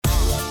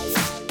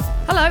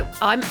Hello,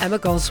 I'm Emma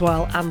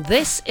Goswell, and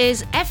this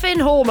is Effin'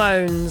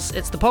 Hormones.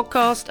 It's the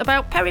podcast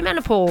about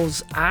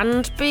perimenopause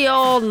and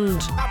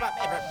beyond.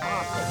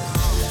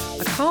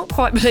 I can't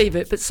quite believe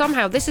it, but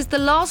somehow this is the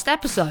last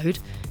episode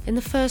in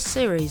the first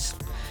series.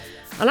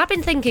 And I've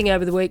been thinking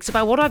over the weeks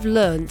about what I've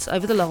learnt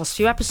over the last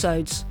few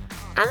episodes.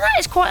 And that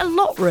is quite a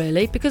lot,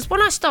 really, because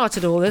when I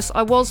started all this,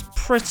 I was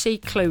pretty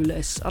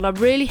clueless, and I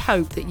really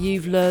hope that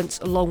you've learnt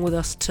along with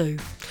us too.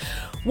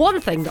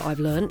 One thing that I've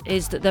learned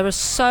is that there are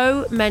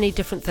so many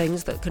different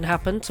things that can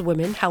happen to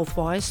women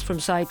health-wise from,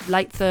 say,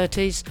 late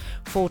 30s,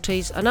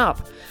 40s and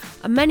up.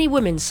 And many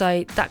women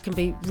say that can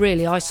be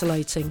really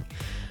isolating.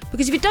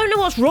 Because if you don't know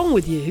what's wrong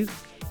with you,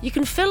 you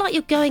can feel like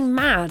you're going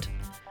mad.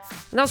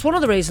 And that's one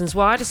of the reasons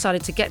why I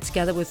decided to get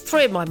together with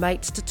 3 of my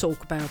mates to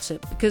talk about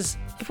it. Because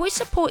if we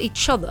support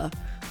each other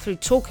through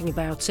talking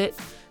about it,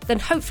 then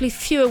hopefully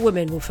fewer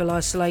women will feel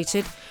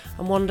isolated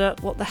and wonder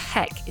what the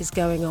heck is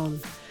going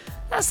on.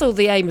 That's all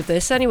the aim of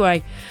this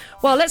anyway.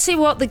 Well, let's see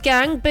what the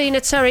gang, Bina,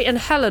 Terry and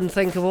Helen,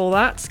 think of all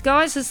that.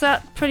 Guys, does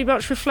that pretty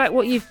much reflect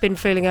what you've been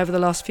feeling over the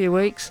last few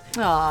weeks?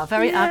 Oh,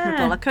 very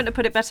admirable. I couldn't have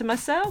put it better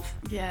myself.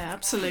 Yeah,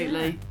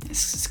 absolutely.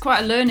 It's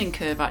quite a learning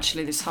curve,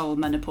 actually, this whole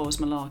menopause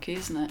malarkey,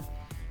 isn't it?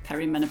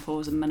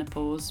 Perimenopause and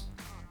menopause.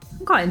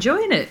 I'm quite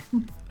enjoying it.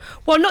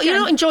 Well, you're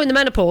not enjoying the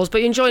menopause, but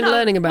you're enjoying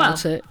learning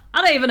about it.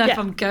 I don't even know if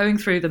I'm going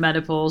through the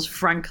menopause,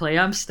 frankly.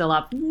 I'm still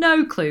have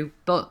no clue.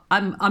 But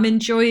I'm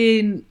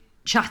enjoying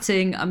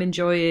chatting. I'm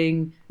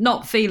enjoying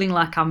not feeling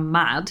like I'm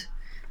mad,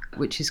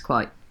 which is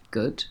quite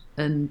good.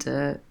 And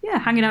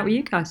hanging out with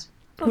you guys.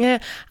 Yeah,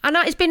 and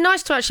it's been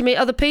nice to actually meet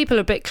other people who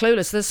are a bit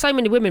clueless. There's so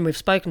many women we've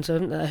spoken to,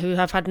 haven't there, who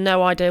have had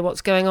no idea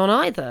what's going on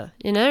either,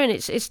 you know, and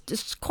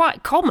it's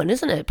quite common,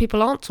 isn't it?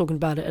 People aren't talking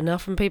about it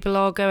enough, and people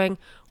are going,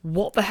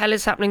 what the hell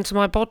is happening to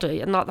my body?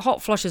 And like the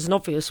hot flush is an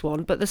obvious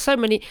one, but there's so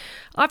many.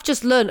 I've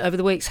just learned over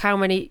the weeks how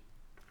many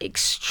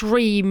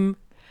extreme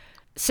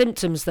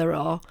symptoms there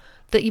are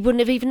that you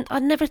wouldn't have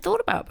I'd never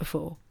thought about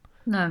before.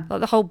 No.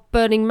 Like the whole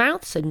burning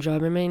mouth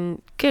syndrome. I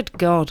mean, good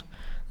God,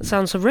 that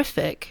sounds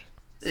horrific.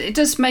 It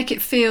does make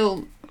it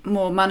feel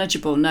more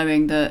manageable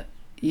knowing that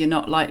you're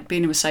not, like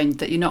Bina was saying,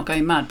 that you're not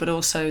going mad, but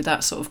also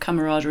that sort of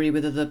camaraderie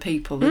with other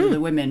people, with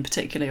other women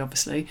particularly,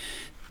 obviously.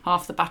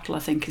 Half the battle, I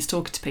think, is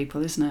talking to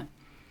people, isn't it?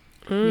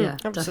 Yeah,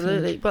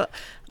 absolutely. But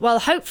well,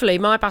 hopefully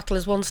my battle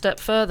is one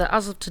step further.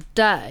 As of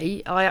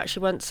today, I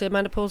actually went to see a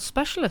menopause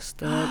specialist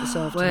this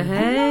afternoon.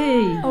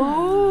 Hey.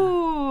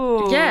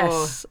 Oh.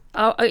 Yes.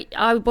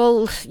 I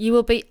will. You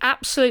will be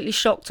absolutely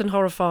shocked and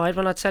horrified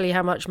when I tell you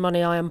how much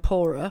money I am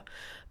poorer.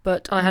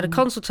 But I had a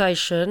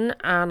consultation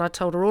and I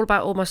told her all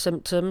about all my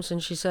symptoms,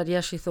 and she said,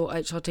 yes, she thought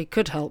HRT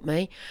could help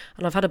me.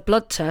 And I've had a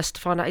blood test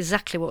to find out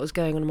exactly what was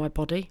going on in my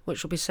body,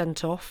 which will be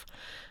sent off.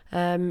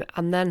 And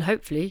then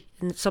hopefully,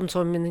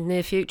 sometime in the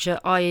near future,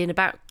 i.e. in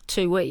about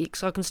 2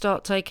 weeks, I can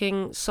start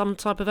taking some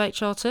type of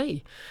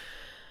HRT.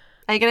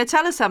 Are you going to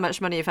tell us how much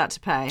money you've had to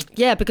pay?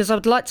 Yeah, because I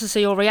would like to see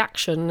your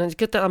reaction. And it's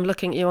good that I'm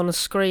looking at you on the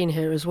screen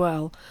here as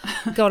well.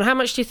 Go on, how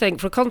much do you think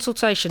for a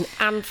consultation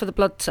and for the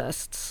blood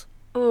tests?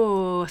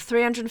 Oh,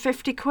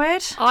 350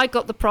 quid? I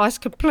got the price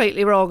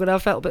completely wrong and I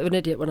felt a bit of an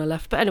idiot when I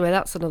left. But anyway,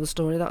 that's another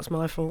story. That's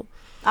my fault.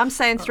 I'm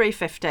saying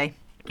 350.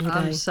 Okay.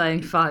 I'm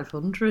saying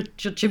 500,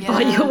 judging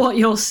by what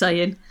you're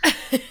saying.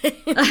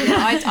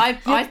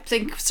 I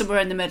think somewhere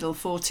in the middle,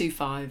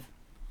 425.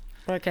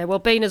 Okay, well,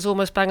 Bina's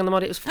almost bang on the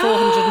money. It was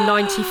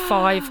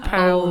 £495.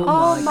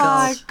 Oh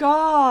my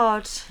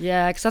God.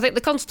 Yeah, because I think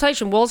the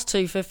consultation was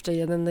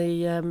 £250 and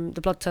then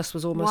the blood test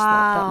was almost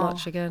that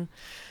much again.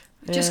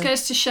 It just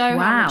goes to show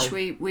Wow. how much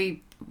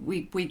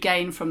we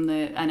gain from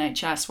the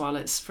NHS while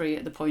it's free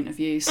at the point of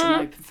use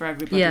and open for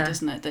everybody,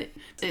 doesn't it? That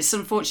it's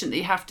unfortunate that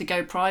you have to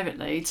go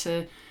privately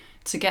to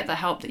get the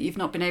help that you've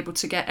not been able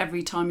to get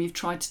every time you've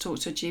tried to talk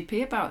to a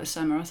GP about this,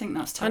 Emma. I think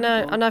that's terrible.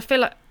 I know, and I feel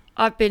like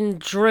I've been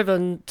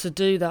driven to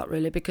do that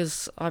really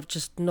because I've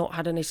just not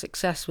had any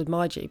success with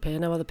my GP. I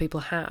know other people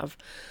have.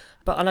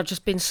 And I've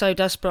just been so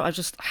desperate, I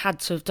just had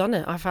to have done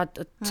it. I've had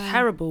a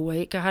terrible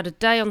week. I had a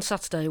day on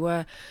Saturday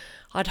where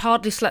I'd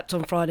hardly slept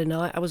on Friday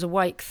night. I was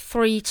awake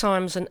 3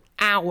 times an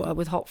hour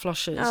with hot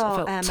flushes. I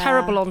felt Emma.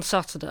 terrible on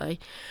Saturday.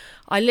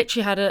 I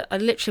literally had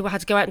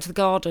to go out into the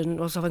garden.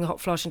 I was having a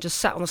hot flush and just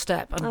sat on the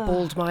step and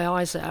bawled my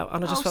eyes out.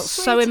 And I just felt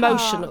so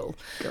emotional.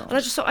 God. And I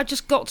just thought I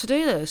just got to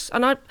do this.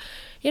 And and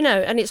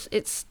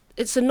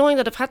it's annoying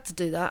that I've had to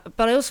do that.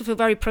 But I also feel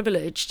very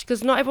privileged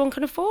because not everyone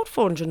can afford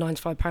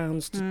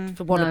 £495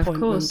 for one appointment.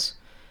 Of course.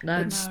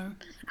 No.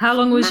 How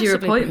long was your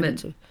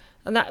appointment?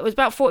 And that was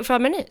about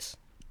 45 minutes.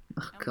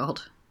 Oh,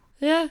 God.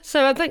 Yeah,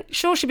 so I think,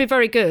 sure, she'd be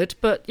very good,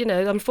 but,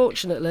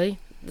 unfortunately,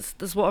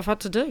 that's what I've had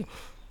to do.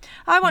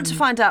 I want to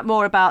find out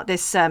more about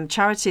this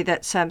charity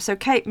that... so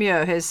Kate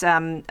Muir, who's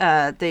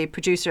the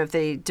producer of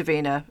the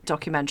Davina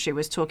documentary,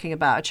 was talking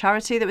about a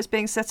charity that was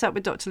being set up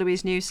with Dr.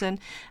 Louise Newson.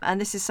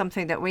 And this is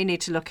something that we need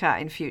to look at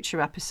in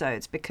future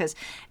episodes because,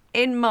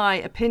 in my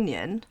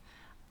opinion,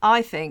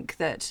 I think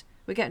that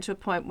we're getting to a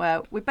point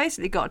where we've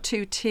basically got a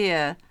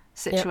 2-tier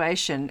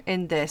situation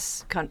in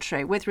this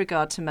country with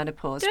regard to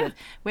menopause, with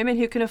women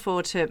who can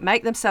afford to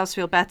make themselves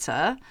feel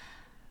better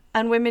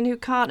and women who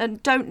can't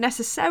and don't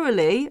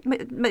necessarily,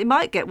 they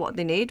might get what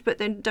they need, but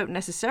they don't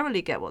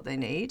necessarily get what they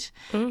need.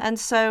 And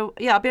so,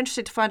 yeah, I'd be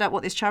interested to find out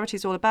what this charity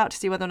is all about, to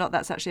see whether or not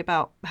that's actually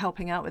about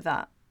helping out with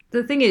that.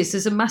 The thing is,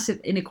 there's a massive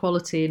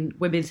inequality in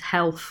women's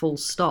health, full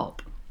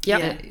stop.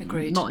 Yeah,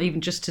 agreed. Not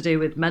even just to do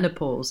with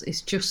menopause.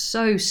 It's just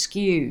so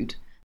skewed.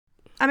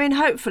 I mean,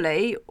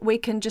 hopefully we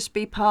can just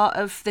be part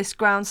of this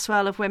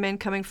groundswell of women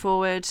coming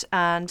forward.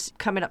 And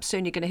coming up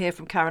soon, you're going to hear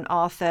from Karen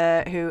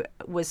Arthur, who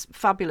was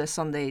fabulous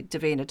on the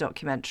Davina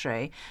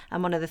documentary.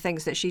 And one of the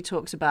things that she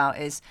talks about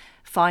is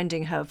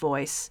finding her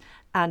voice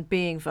and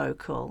being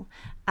vocal.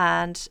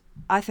 And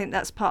I think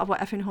that's part of what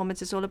Effin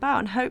Hormones is all about.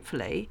 And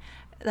hopefully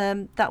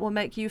that will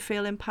make you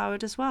feel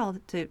empowered as well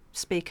to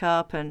speak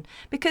up. And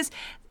because,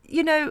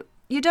 you know,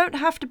 you don't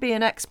have to be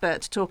an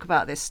expert to talk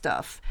about this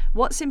stuff.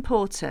 What's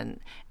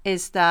important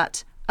is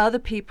that other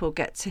people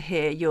get to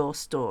hear your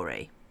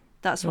story.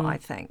 That's what I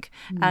think.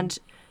 And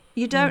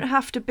you don't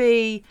have to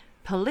be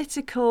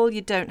political.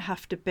 You don't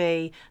have to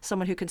be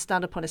someone who can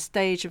stand up on a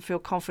stage and feel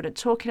confident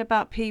talking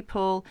about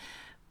people.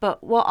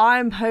 But what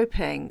I'm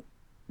hoping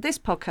this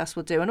podcast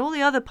will do, and all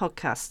the other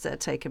podcasts that are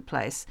taking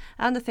place,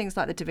 and the things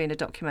like the Davina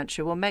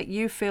documentary, will make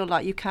you feel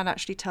like you can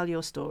actually tell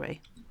your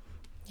story.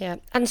 Yeah,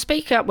 and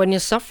speak up when you're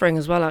suffering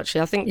as well,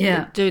 actually. I think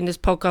doing this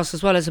podcast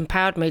as well has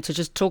empowered me to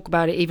just talk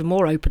about it even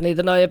more openly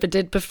than I ever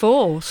did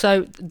before.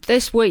 So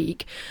this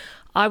week,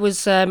 I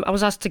was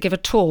asked to give a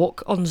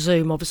talk on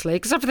Zoom, obviously,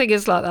 because everything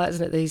is like that,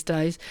 isn't it, these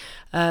days,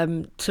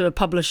 to a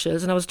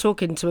publishers. And I was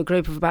talking to a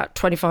group of about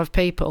 25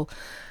 people.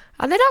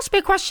 And they'd asked me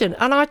a question,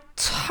 and I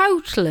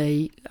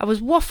was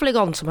waffling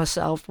on to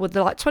myself with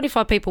like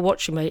 25 people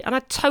watching me, and I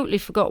totally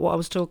forgot what I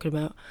was talking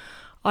about.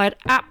 I had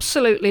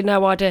absolutely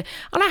no idea.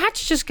 And I had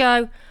to just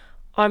go,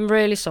 I'm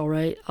really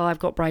sorry. I've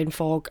got brain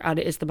fog and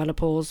it is the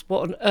menopause.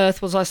 What on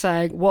earth was I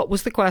saying? What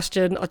was the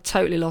question? I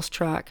totally lost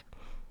track.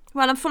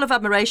 Well, I'm full of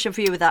admiration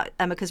for you with that,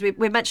 Emma, because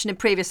we mentioned in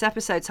previous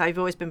episodes how you've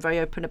always been very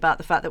open about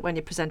the fact that when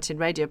you're presenting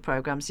radio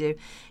programmes,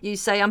 you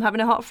say, I'm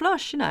having a hot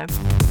flush, you know.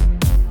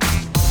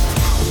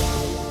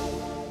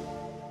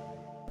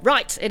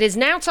 Right, it is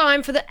now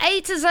time for the A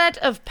to Z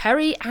of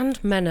Perry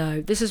and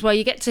Menno. This is where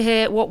you get to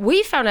hear what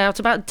we found out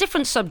about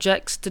different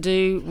subjects to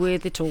do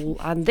with it all.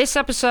 And this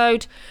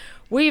episode,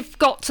 we've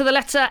got to the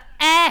letter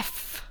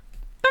F.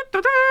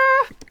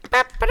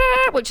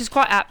 Which is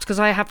quite apt because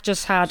I have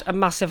just had a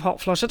massive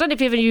hot flush. I don't know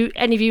if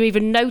any of you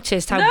even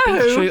noticed how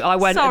beetroot I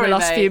went in the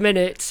last few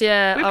minutes.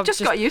 Yeah, I've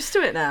just got used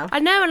to it now. I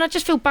know, and I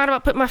just feel bad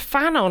about putting my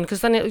fan on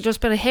because then it'll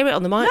just be able to hear it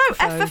on the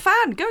microphone. No, F for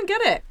fan. Go and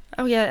get it.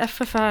 Oh yeah, F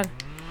for fan.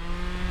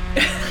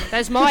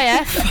 There's my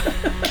F.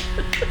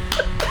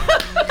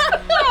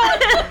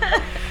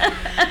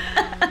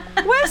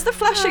 Where's the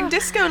flashing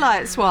disco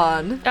lights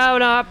one? Oh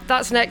no,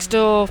 that's next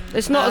door.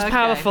 It's not as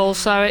powerful,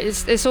 so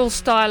it's all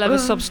style over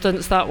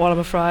substance, that one, I'm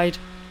afraid.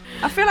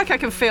 I feel like I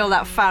can feel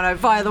that fan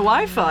via the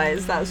Wi-Fi. I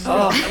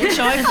wish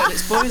I could.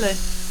 It's boiling.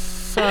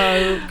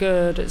 So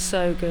good. It's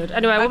so good.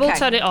 Anyway, we will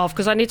turn it off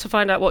because I need to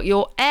find out what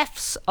your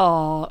Fs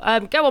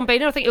are. Go on,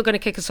 Bina. I think you're going to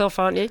kick us off,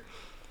 aren't you?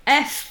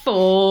 F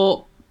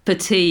for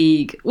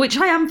fatigue, which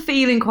I am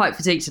feeling quite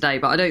fatigued today,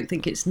 but I don't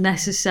think it's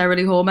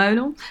necessarily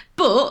hormonal.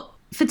 But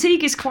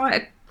fatigue is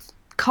quite a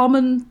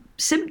common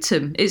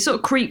symptom. It sort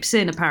of creeps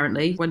in,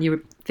 apparently, when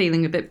you're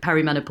feeling a bit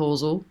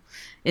perimenopausal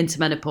into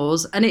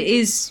menopause. And it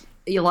is,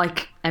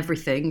 like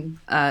everything,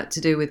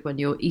 to do with when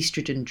your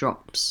estrogen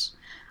drops.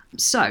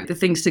 So the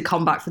things to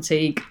combat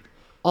fatigue,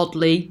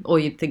 oddly, or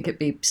you'd think it'd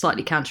be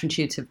slightly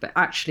counterintuitive, but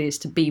actually is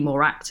to be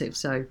more active.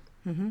 So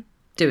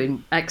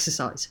doing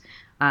exercise.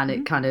 And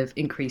it kind of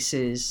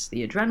increases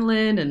the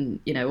adrenaline and,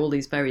 all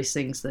these various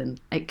things. Then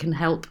it can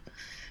help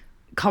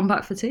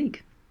combat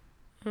fatigue.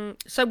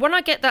 So when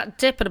I get that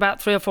dip at about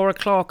 3 or 4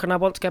 o'clock and I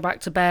want to go back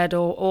to bed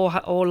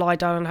or lie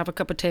down and have a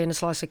cup of tea and a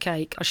slice of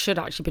cake, I should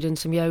actually be doing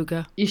some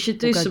yoga. You should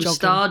do some jogging.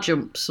 Star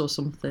jumps or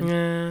something.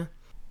 Yeah.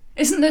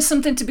 Isn't there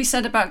something to be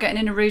said about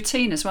getting in a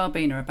routine as well,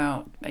 Bina,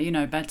 about,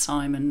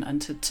 bedtime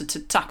and to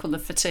tackle the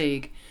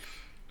fatigue?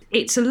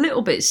 It's a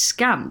little bit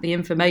scant, the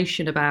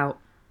information about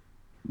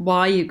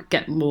why you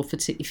get more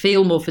fatigue,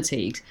 feel more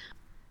fatigued.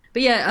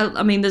 But yeah,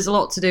 I mean, there's a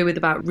lot to do with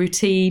about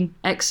routine,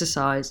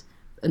 exercise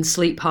and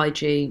sleep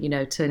hygiene,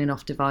 turning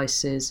off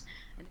devices.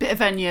 Bit of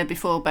Enya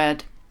before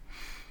bed.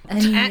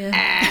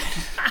 Enya.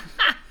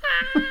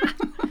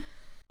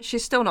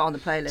 She's still not on the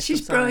playlist.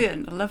 She's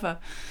brilliant. I love her.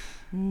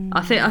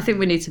 I think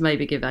we need to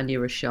maybe give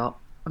Enya a shot.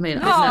 I mean,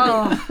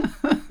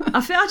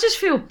 I just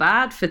feel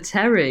bad for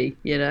Terry,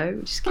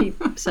 just keep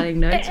saying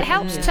no to her.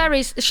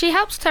 She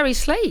helps Terry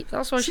sleep.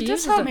 That's why she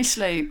does help me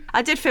sleep.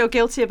 I did feel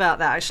guilty about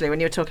that, actually, when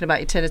you were talking about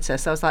your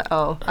tinnitus. I was like,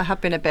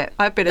 I've been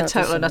a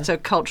total and utter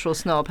cultural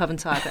snob,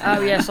 haven't I?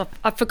 Oh, yes,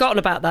 I've forgotten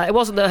about that. It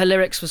wasn't that her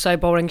lyrics were so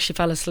boring she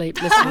fell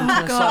asleep listening to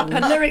her songs.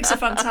 Her lyrics are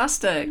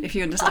fantastic, if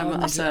you understand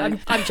what they're saying.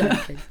 I'm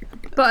joking.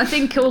 But I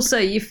think also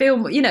you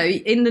feel,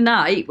 in the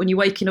night when you're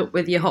waking up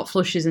with your hot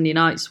flushes and your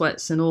night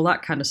sweats and all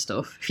that kind of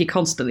stuff, if you're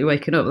constantly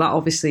waking up, that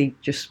obviously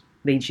just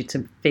leads you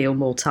to feel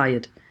more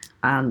tired.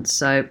 And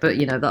so, but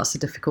that's a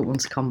difficult one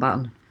to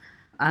combat.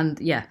 And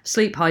yeah,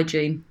 sleep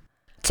hygiene.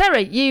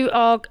 Terry, you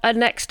are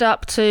next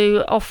up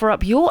to offer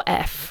up your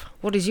F.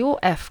 What is your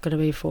F going to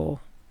be for?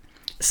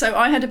 So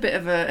I had a bit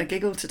of a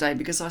giggle today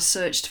because I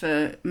searched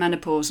for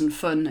menopause and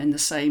fun in the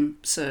same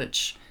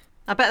search.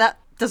 I bet that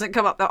doesn't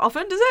come up that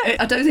often, does it?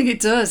 I don't think it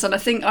does, and I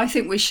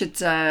think we should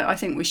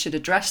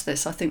address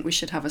this. I think we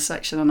should have a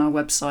section on our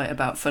website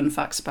about fun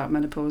facts about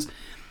menopause.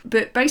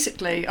 But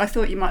basically, I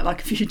thought you might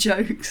like a few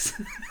jokes.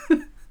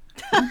 There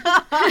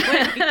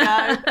we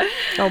go.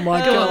 Oh my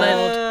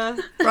God.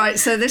 Right,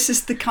 so this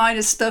is the kind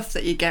of stuff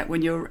that you get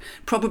when you're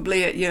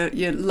probably at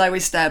your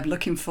lowest ebb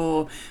looking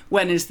for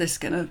when is this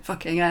going to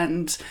fucking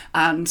end,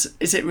 and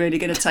is it really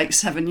going to take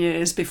 7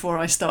 years before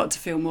I start to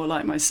feel more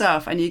like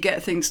myself? And you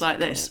get things like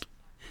this.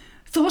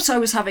 Thought I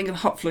was having a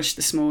hot flush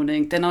this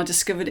morning, then I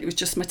discovered it was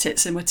just my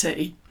tits in my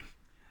tea.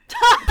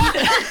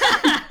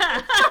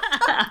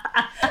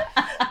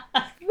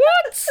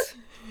 What?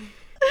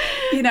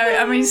 You know,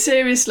 I mean,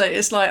 seriously,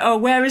 it's like, oh,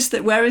 where is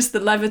the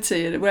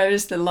levity and where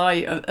is the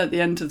light at the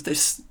end of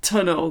this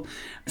tunnel?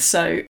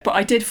 So, but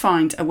I did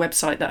find a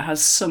website that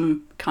has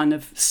some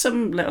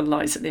little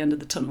lights at the end of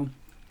the tunnel.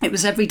 It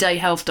was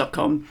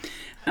everydayhealth.com,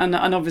 and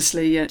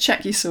obviously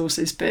check your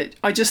sources, but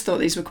I just thought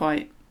these were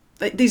quite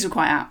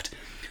apt.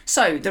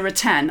 So there are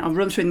 10. I'll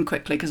run through them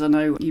quickly because I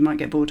know you might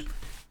get bored.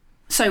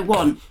 So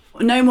 1,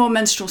 no more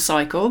menstrual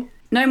cycle,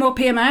 no more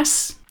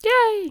PMS.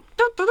 Yay!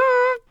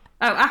 Oh,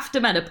 after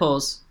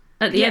menopause.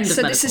 At the end of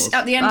menopause. This is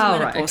at the end of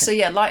menopause. Right, okay. So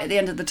yeah, light at the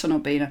end of the tunnel,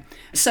 Bina.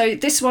 So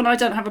this one I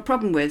don't have a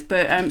problem with,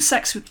 but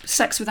sex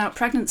without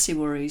pregnancy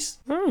worries.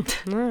 Oh,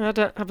 no, I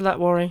don't have that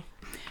worry.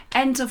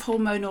 End of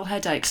hormonal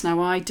headaches.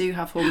 Now I do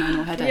have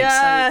hormonal headaches.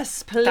 Yes,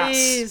 so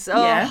please.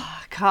 I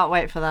can't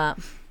wait for that.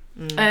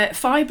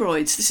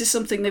 Fibroids. This is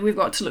something that we've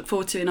got to look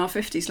forward to in our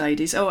 50s,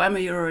 ladies. Oh, Emma,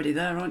 you're already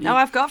there, aren't you? Oh,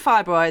 I've got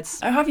fibroids.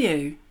 Oh, have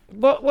you?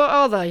 What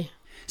are they?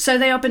 So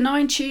they are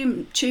benign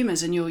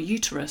tumours in your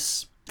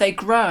uterus. They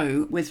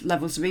grow with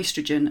levels of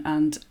estrogen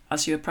and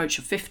as you approach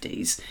your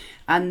 50s,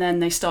 and then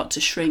they start to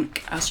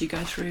shrink as you go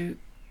through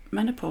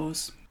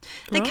menopause.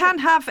 They can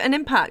have an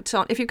impact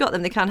on, if you've got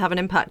them, they can have an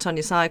impact on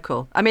your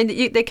cycle. I mean,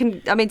 they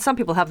can. I mean, some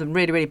people have them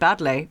really, really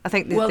badly. I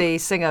think the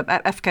singer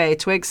FKA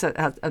Twigs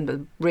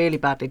had really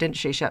badly, didn't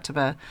she? She had to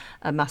have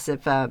a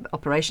massive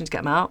operation to get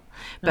them out.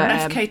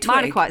 But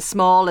mine are quite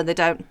small and they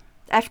don't.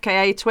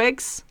 FKA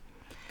Twigs.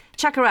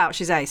 Check her out,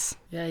 she's ace.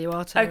 Yeah, you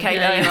are, Terry. Okay,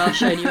 Yeah, you are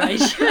showing your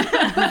age.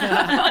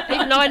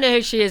 Even I know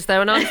who she is,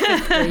 though, and I'm 50.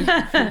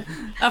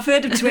 I've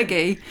heard of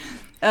Twiggy.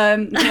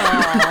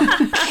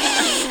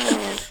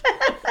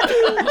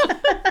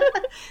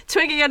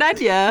 Twiggy and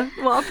Enya.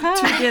 What a pair.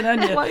 Twiggy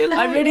and Enya.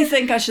 I really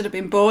think I should have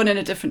been born in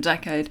a different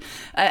decade.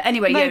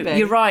 Anyway,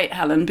 you're right,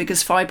 Helen,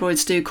 because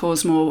fibroids do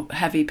cause more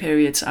heavy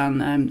periods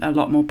and a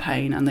lot more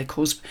pain, and they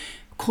cause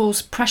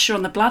pressure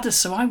on the bladder.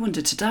 So I wonder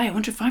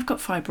if I've got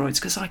fibroids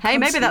because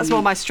maybe that's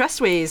more my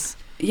stress wheeze.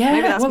 Yeah,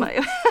 maybe that's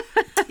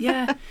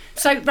yeah.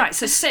 So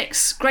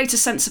 6, greater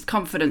sense of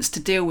confidence to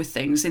deal with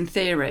things. In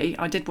theory,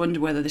 I did wonder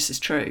whether this is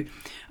true,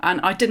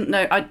 and I didn't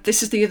know.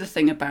 This is the other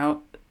thing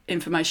about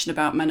information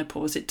about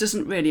menopause. It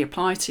doesn't really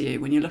apply to you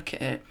when you look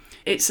at it.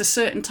 It's a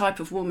certain type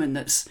of woman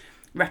that's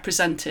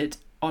represented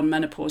on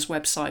menopause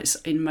websites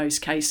in most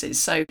cases.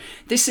 So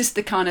this is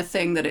the kind of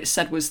thing that it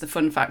said was the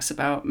fun facts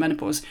about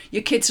menopause.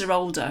 Your kids are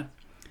older.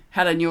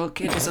 Helen, your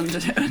kid is under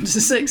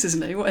 6,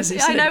 isn't he? What is he?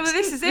 Yeah, I know. Well,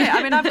 this is it.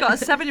 I mean, I've got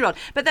a 7-year-old.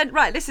 But then,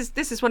 right, this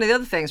is one of the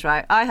other things,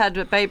 right? I had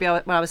a baby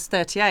when I was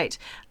 38.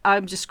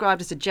 I'm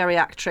described as a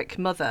geriatric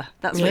mother.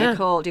 That's what you're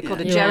called. You're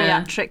called a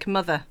geriatric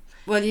mother.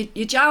 Well,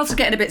 your jowls are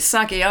getting a bit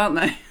saggy, aren't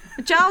they?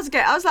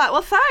 I was like,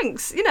 well,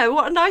 thanks. You know,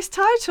 what a nice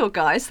title,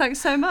 guys. Thanks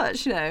so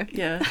much, you know.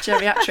 Yeah,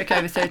 geriatric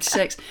over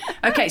 36.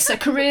 Okay, so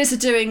careers are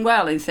doing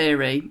well in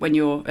theory when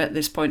you're at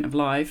this point of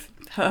life.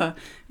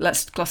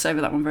 Let's gloss over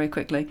that one very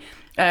quickly.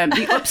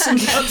 The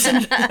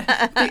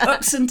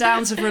ups and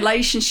downs of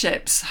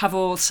relationships have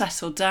all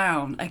settled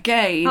down.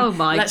 Again,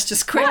 let's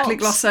just quickly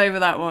gloss over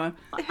that one.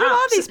 Who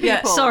are these people?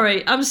 Yeah,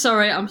 I'm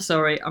sorry.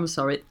 I'm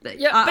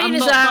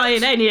not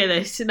buying any of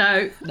this.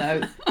 No.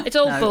 It's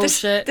all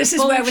bullshit. This is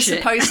where we're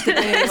supposed to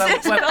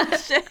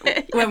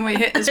be when we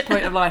hit this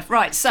point of life.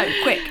 Right, so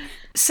quick.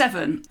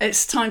 7,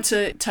 it's time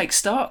to take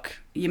stock.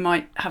 You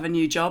might have a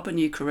new job, a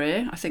new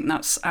career. I think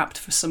that's apt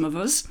for some of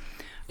us.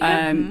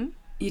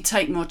 You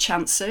take more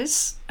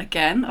chances.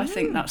 Again, I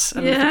think that's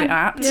a little bit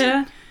apt.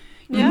 Yeah.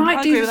 You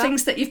might do the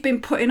things that you've been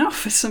putting off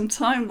for some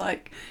time,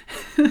 like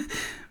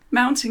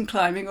mountain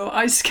climbing or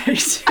ice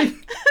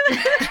skating.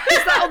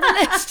 Is that on the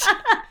list?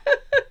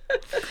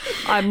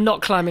 I'm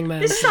not climbing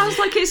mountains. This sounds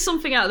like it's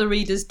something out of the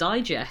Reader's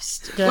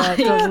Digest. Yeah,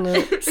 doesn't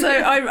it? So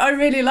I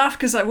really laughed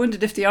because I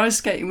wondered if the ice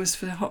skating was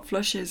for hot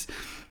flushes.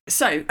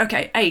 So,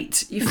 okay,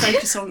 8, you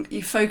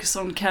focus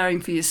on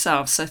caring for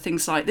yourself. So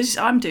things like this,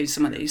 I'm doing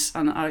some of these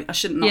and I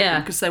shouldn't knock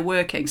them because they're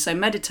working. So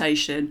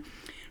meditation,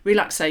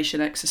 relaxation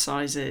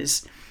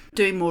exercises,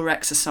 doing more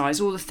exercise,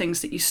 all the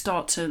things that you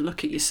start to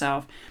look at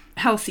yourself.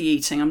 Healthy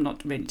eating, I'm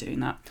not really doing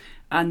that.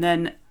 And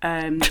then,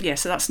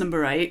 so that's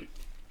number 8.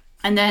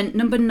 And then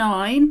number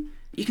 9,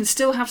 you can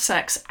still have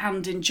sex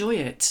and enjoy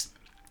it.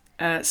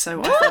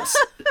 So I thought,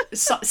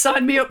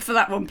 sign me up for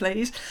that one,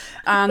 please.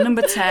 And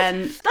number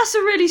 10. That's a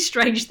really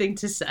strange thing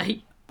to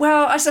say.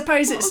 Well, I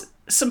suppose it's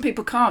some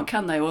people can't,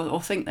 can they,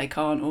 or think they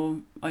can't, or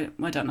I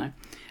don't know.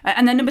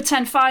 And then number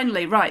 10,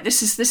 finally, right,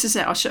 this is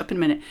it. I'll shut up in a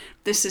minute.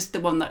 This is the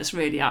one that is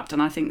really apt,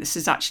 and I think this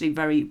is actually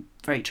very,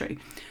 very true.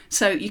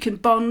 So you can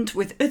bond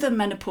with other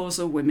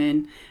menopausal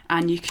women,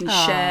 and you can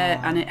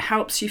share, and it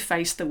helps you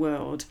face the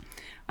world.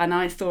 And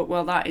I thought,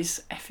 well, that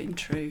is effing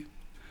true.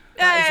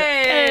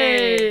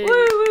 Hey! Woo,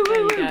 woo,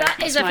 woo, woo.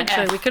 That is effing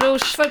true. We can all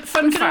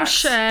fun facts.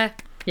 Share.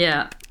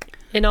 Yeah.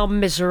 In our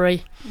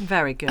misery.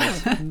 Very good.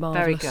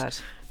 Very good.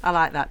 I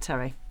like that,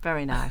 Terry.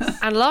 Very nice.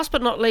 And last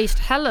but not least,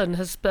 Helen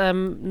has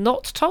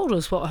not told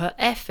us what her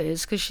F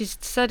is because she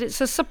said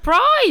it's a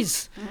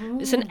surprise. Ooh.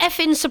 It's an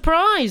effing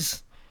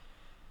surprise.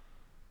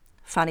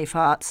 Fanny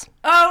farts.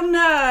 Oh,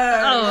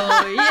 no.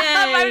 Oh, yay.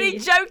 I'm only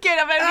joking.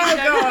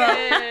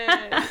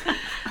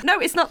 No,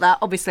 it's not that,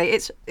 obviously.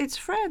 It's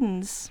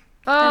Friends.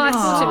 Oh, I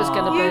thought it was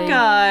going to be. You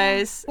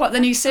guys. What, the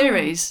new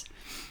series?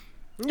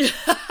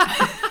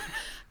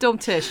 Dumb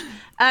Tish.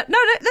 No,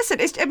 listen,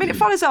 it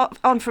follows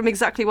on from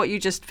exactly what you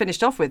just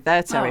finished off with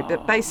there, Terry.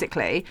 But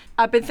basically,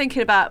 I've been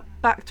thinking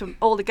back to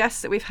all the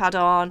guests that we've had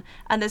on,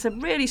 and there's a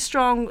really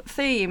strong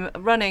theme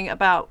running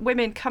about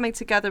women coming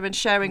together and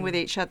sharing with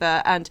each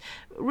other. And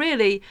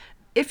really,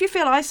 if you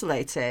feel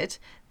isolated,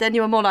 then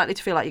you are more likely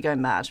to feel like you're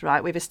going mad,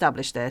 right? We've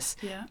established this.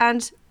 Yeah.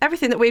 And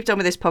everything that we've done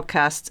with this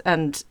podcast,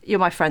 and you're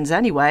my friends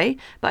anyway,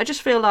 but I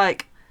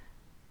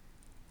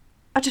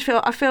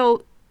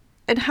feel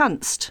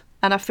enhanced.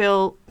 And I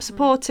feel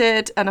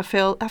supported, and I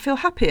feel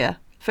happier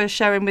for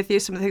sharing with you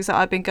some of the things that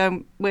I've been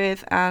going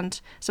with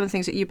and some of the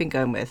things that you've been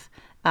going with.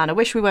 And I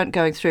wish we weren't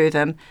going through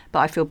them, but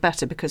I feel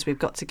better because we've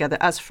got together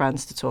as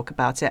friends to talk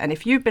about it. And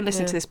if you've been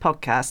listening to this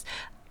podcast,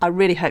 I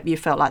really hope you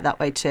felt like that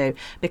way too,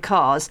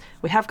 because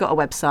we have got a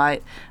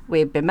website.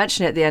 We've been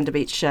mentioning it at the end of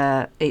each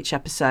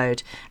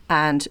episode,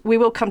 and we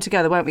will come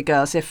together, won't we,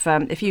 girls?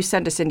 If you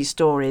send us in your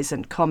stories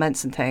and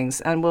comments and things,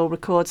 and we'll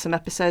record some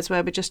episodes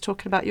where we're just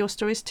talking about your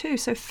stories too.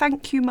 So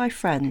thank you, my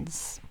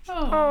friends.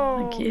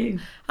 Oh, thank you.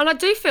 And I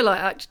do feel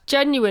like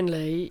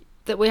genuinely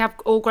that we have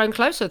all grown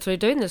closer through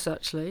doing this,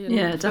 actually. And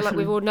Yeah, I feel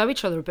definitely. like we all know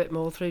each other a bit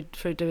more through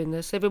doing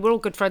this. We're all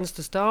good friends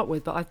to start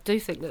with, but I do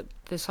think that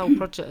this whole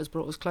project has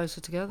brought us closer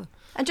together.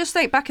 And just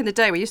think, back in the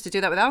day, we used to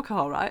do that with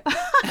alcohol, right?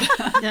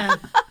 Yeah.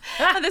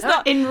 And there's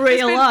not In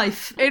real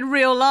life. In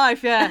real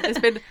life, yeah. There's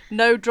been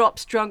no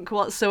drops drunk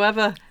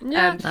whatsoever.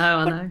 Yeah.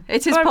 I know.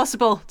 It is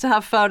possible to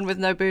have fun with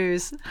no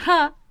booze.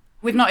 Ha!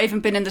 We've not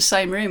even been in the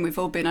same room. We've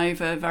all been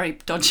over very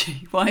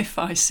dodgy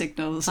Wi-Fi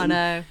signals. I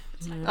know.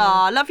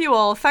 Oh, love you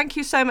all. Thank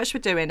you so much for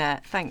doing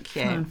it. Thank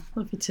you. Oh,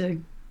 love you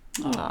too.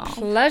 Oh.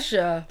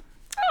 Pleasure.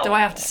 Do I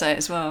have to say it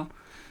as well?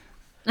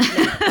 No,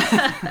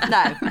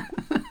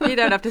 you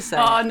don't have to say.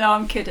 Oh, no,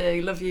 I'm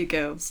kidding. Love you,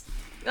 girls.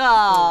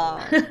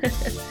 Oh.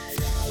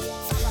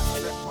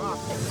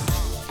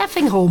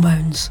 Effing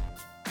hormones.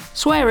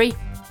 Sweary,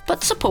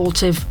 but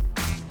supportive.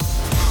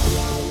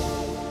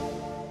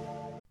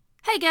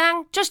 Hey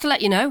gang, just to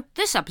let you know,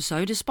 this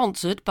episode is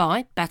sponsored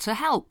by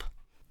BetterHelp.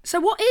 So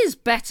what is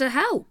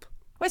BetterHelp?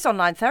 Well, it's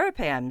online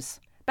therapy,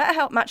 Ems.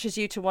 BetterHelp matches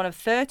you to one of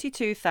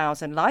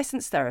 32,000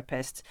 licensed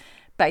therapists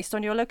based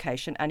on your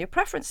location and your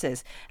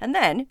preferences. And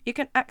then you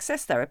can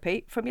access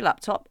therapy from your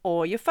laptop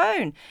or your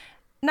phone.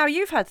 Now,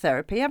 you've had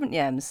therapy, haven't you,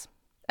 Ems?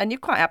 And you're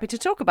quite happy to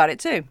talk about it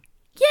too.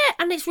 Yeah,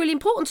 and it's really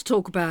important to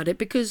talk about it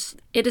because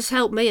it has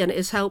helped me and it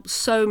has helped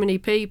so many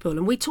people.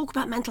 And we talk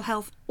about mental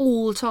health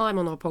all the time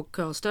on our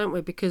podcast, don't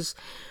we? Because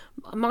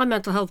my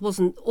mental health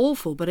wasn't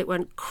awful, but it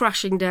went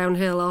crashing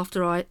downhill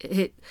after I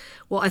hit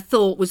what I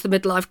thought was the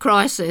midlife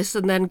crisis,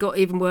 and then got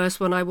even worse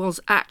when I was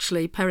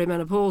actually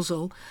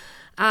perimenopausal.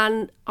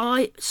 And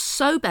I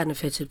so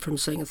benefited from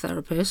seeing a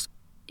therapist.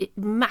 It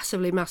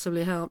massively,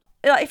 massively helped.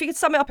 If you could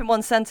sum it up in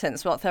one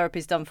sentence, what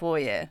therapy's done for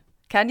you,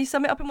 can you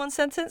sum it up in one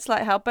sentence,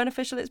 like how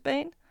beneficial it's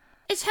been?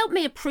 It's helped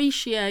me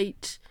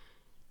appreciate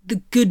the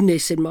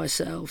goodness in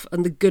myself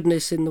and the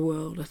goodness in the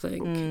world, I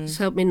think. It's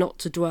helped me not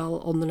to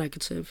dwell on the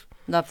negative.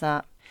 Love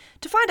that.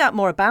 To find out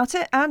more about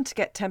it and to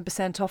get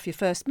 10% off your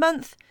first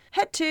month,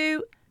 head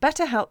to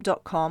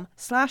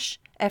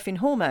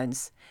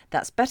betterhelp.com/effinghormones.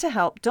 That's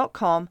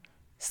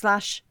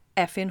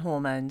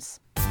betterhelp.com/effinghormones.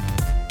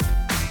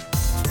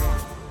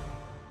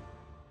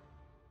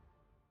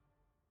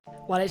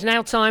 Well, it's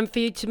now time for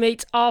you to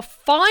meet our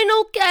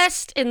final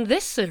guest in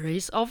this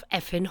series of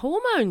Effin'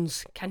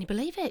 Hormones. Can you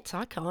believe it?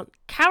 I can't.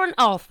 Karen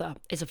Arthur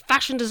is a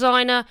fashion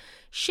designer.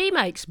 She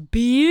makes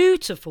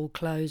beautiful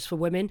clothes for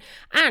women,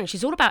 and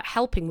she's all about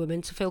helping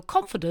women to feel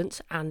confident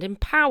and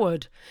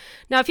empowered.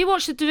 Now, if you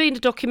watched the Davina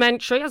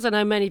documentary, as I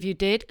know many of you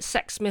did,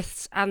 Sex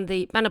Myths and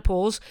the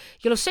Menopause,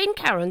 you'll have seen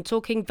Karen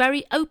talking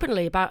very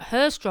openly about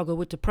her struggle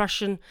with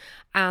depression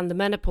and the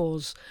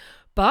menopause.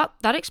 But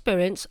that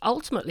experience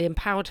ultimately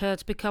empowered her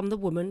to become the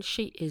woman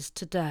she is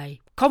today.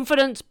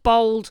 Confident,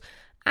 bold,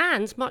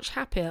 and much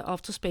happier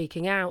after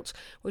speaking out,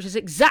 which is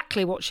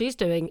exactly what she's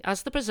doing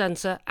as the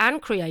presenter and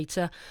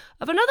creator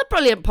of another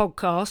brilliant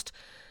podcast,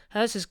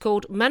 Hers is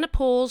called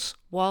Menopause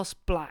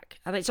Whilst Black,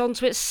 and it's on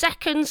to its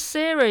second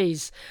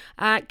series.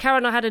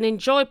 Karen, I had an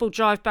enjoyable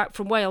drive back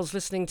from Wales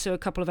listening to a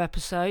couple of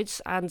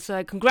episodes, and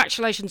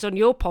congratulations on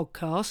your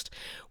podcast.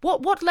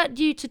 What led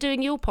you to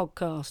doing your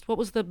podcast? What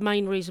was the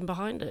main reason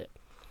behind it?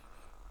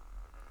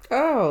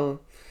 Oh,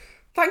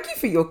 thank you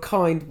for your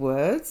kind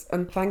words,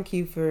 and thank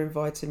you for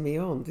inviting me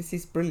on. This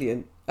is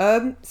brilliant.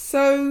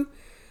 So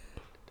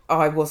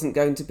I wasn't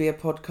going to be a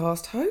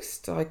podcast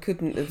host. I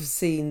couldn't have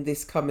seen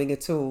this coming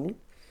at all.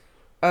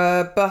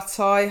 But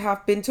I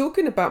have been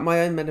talking about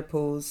my own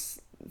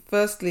menopause,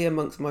 firstly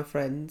amongst my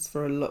friends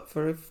for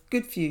a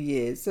good few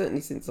years, certainly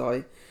since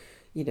I,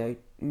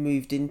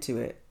 moved into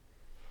it.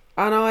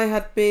 And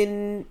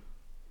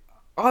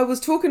I was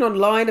talking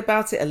online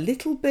about it a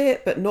little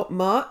bit, but not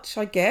much,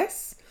 I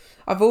guess.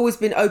 I've always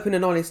been open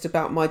and honest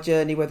about my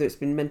journey, whether it's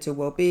been mental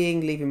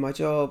well-being, leaving my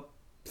job,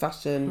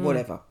 fashion,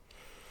 whatever.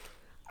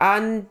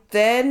 And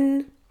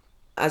then,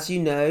 as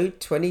you know,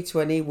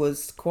 2020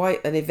 was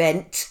quite an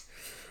event.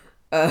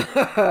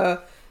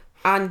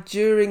 And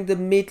during the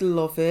middle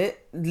of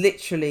it,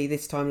 literally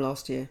this time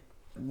last year,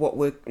 what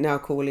we're now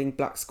calling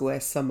Black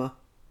Square Summer.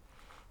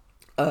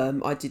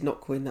 I did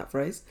not coin that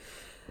phrase.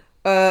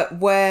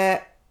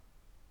 Where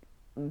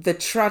the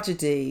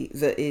tragedy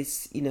that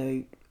is,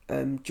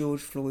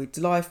 George Floyd's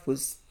life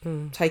was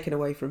taken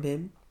away from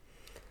him.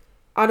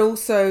 And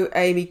also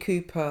Amy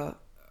Cooper,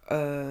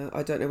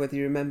 I don't know whether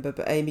you remember,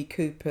 but Amy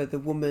Cooper, the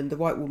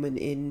white woman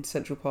in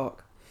Central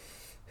Park,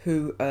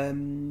 who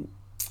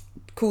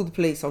called the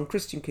police on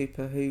Christian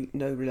Cooper, who,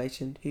 no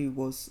relation, who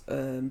was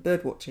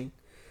bird watching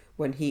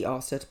when he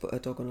asked her to put her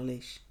dog on a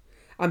leash.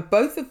 And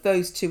both of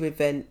those two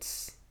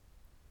events,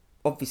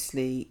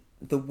 obviously,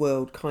 the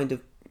world kind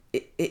of,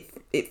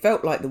 it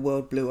felt like the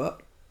world blew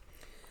up.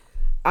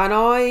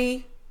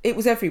 And it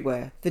was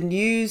everywhere. The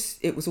news,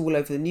 it was all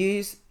over the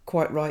news,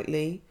 quite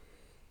rightly.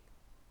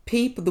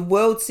 The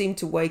world seemed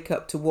to wake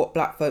up to what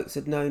black folks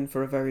had known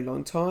for a very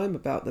long time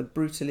about the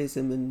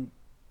brutalism and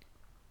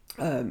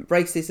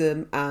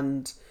racism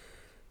and,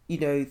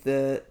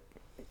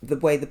 the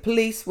way the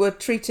police were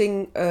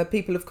treating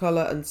people of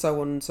colour and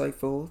so on and so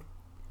forth.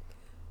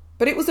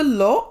 But it was a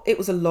lot.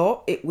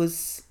 It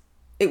was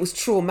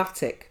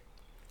traumatic,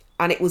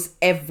 and it was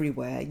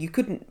everywhere.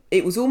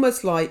 It was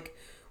almost like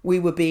we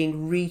were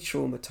being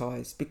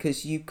re-traumatized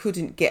because you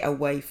couldn't get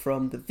away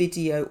from the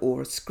video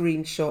or a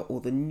screenshot or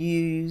the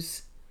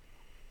news.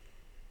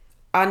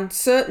 And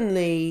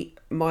certainly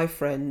my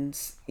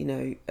friends,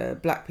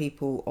 black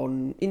people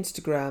on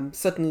Instagram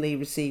suddenly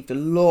received a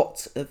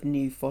lot of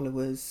new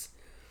followers.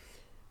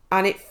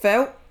 And it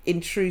felt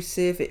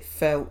intrusive, it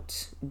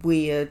felt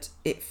weird,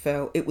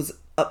 it was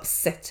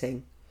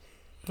upsetting.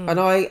 And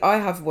I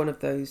have one of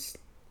those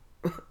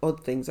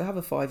odd things. I have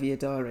a 5-year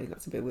diary.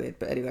 That's a bit weird,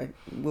 but anyway,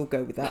 we'll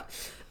go with that.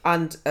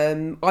 And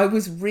I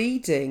was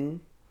reading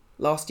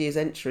last year's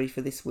entry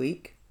for this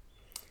week,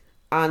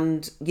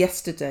 and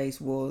yesterday's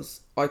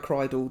was I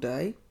cried all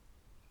day.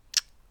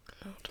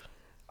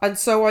 And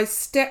so I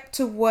stepped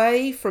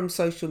away from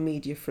social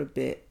media for a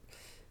bit.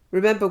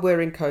 Remember,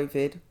 we're in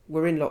COVID,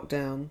 we're in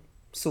lockdown,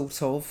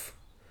 sort of.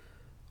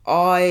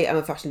 I am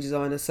a fashion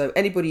designer, so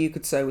anybody you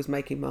could sew was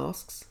making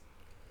masks.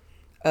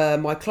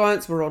 My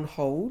clients were on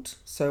hold,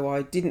 so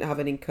I didn't have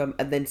an income,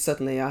 and then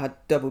suddenly I had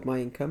doubled my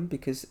income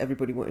because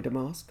everybody wanted a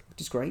mask, which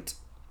is great.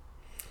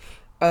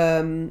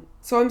 So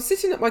I'm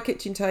sitting at my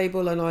kitchen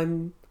table and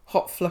I'm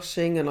hot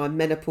flushing and I'm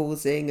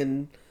menopausing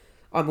and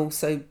I'm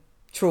also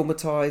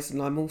traumatised and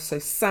I'm also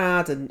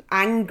sad and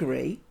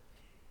angry.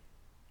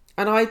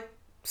 And I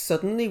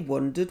suddenly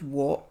wondered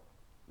what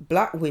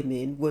black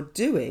women were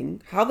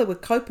doing, how they were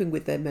coping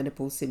with their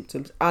menopause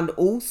symptoms, and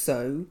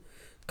also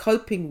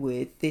coping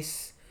with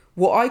this,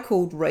 what I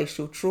called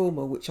racial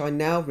trauma, which I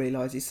now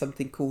realise is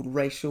something called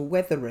racial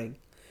weathering,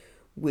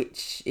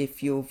 which,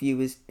 if your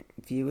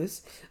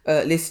listeners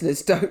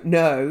don't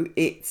know,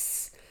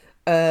 it's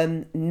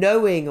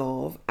knowing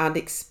of and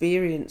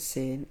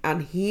experiencing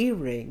and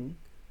hearing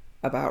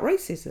about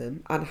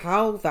racism and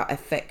how that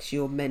affects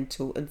your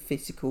mental and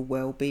physical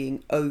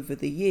well-being over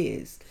the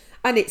years.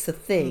 And it's a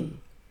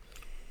thing.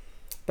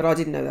 But I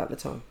didn't know that at the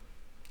time.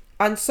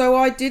 And so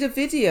I did a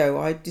video.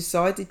 I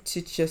decided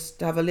to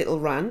just have a little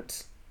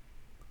rant.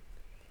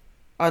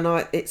 And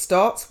it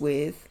starts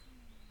with,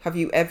 have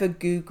you ever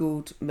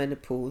Googled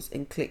menopause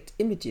and clicked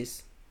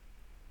images?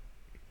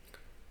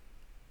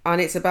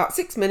 And it's about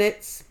 6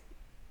 minutes.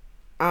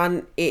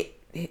 And it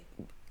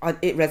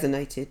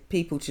resonated.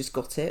 People just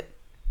got it.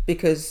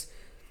 Because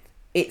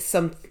it's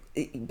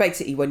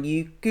basically when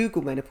you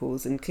Google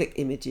menopause and click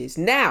images,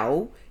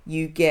 now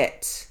you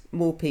get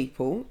more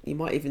people, you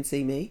might even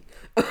see me,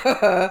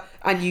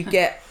 and you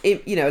get,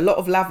 a lot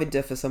of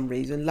lavender for some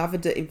reason,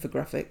 lavender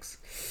infographics.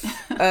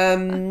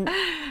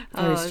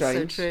 Very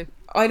strange. So true.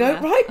 I know,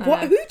 yeah, right?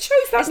 Who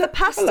chose that? It's the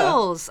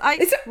pastels. Why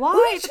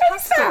the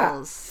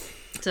pastels?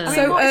 That? I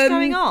mean, what is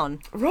going on?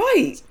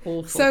 Right.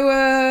 Awful.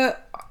 So,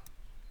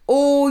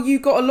 or you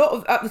got a lot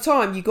of, at the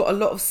time, you got a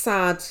lot of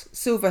sad,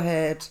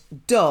 silver-haired,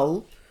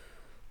 dull,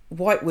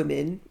 white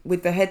women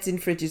with their heads in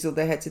fridges or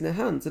their heads in their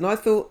hands. And I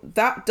thought,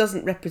 that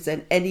doesn't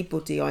represent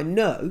anybody I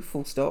know,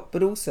 full stop,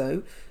 but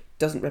also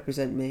doesn't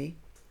represent me.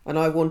 And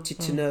I wanted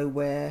to know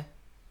where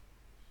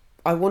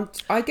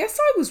I guess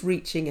I was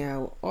reaching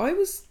out. I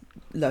was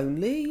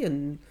lonely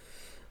and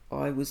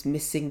I was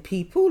missing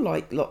people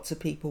like lots of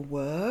people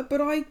were,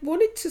 but I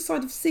wanted to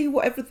sort of see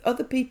what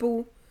other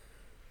people,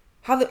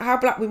 how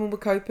black women were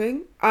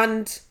coping.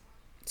 And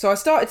so I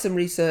started some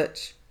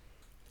research,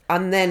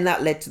 and then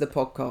that led to the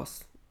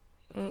podcast.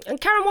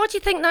 And Karen, why do you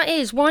think that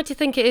is? Why do you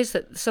think it is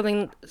that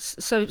something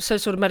so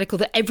sort of medical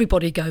that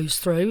everybody goes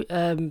through,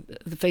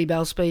 the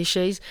female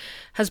species,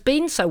 has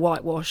been so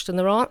whitewashed, and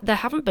there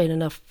haven't been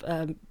enough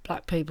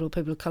black people or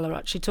people of colour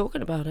actually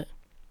talking about it?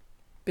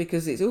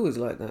 Because it's always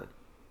like that.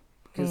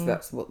 Because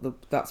that's what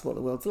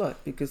the world's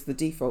like. Because the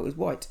default is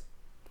white.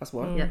 That's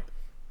why. Yeah.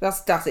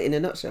 That's it in a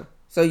nutshell.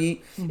 So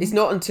it's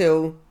not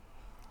until,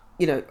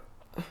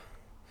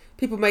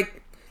 people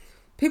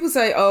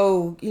say,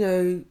 oh,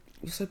 you're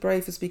so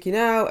brave for speaking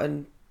out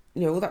and,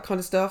 all that kind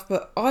of stuff.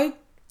 But I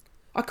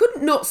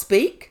couldn't not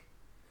speak.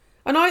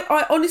 And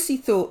I honestly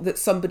thought that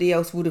somebody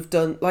else would have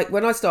done, like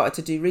when I started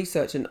to do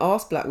research and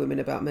ask black women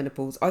about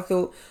menopause, I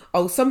thought,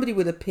 oh, somebody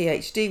with a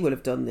PhD will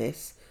have done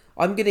this.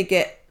 I'm going to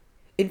get,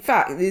 in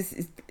fact, this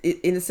is,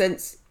 in a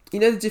sense, the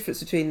difference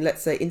between,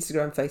 let's say,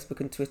 Instagram, Facebook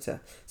and Twitter.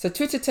 So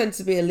Twitter tends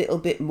to be a little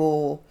bit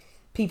more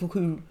people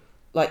who,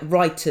 like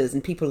writers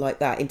and people like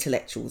that,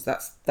 intellectuals.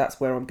 That's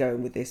where I'm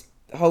going with this.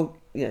 Hold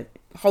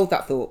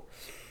that thought.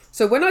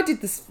 So when I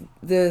did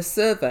the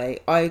survey,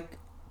 I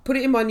put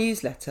it in my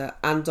newsletter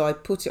and I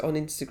put it on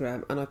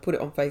Instagram and I put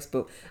it on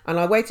Facebook, and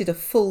I waited a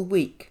full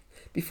week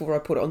before I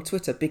put it on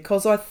Twitter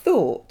because I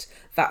thought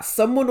that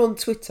someone on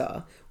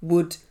Twitter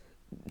would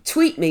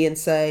tweet me and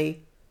say,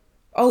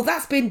 oh,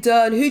 that's been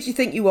done, who do you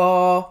think you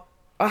are?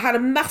 I had a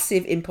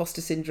massive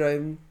imposter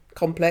syndrome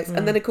complex.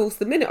 And then, of course,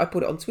 the minute I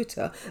put it on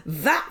Twitter,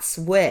 that's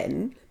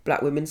when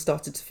black women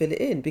started to fill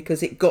it in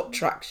because it got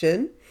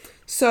traction.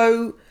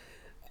 So,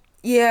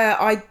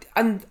 yeah,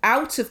 and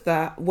out of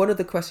that, one of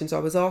the questions I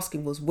was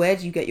asking was, where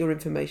do you get your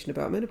information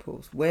about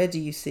menopause? Where do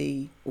you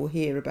see or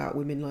hear about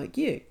women like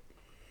you?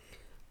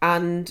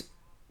 And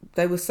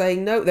they were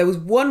saying no. There was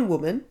one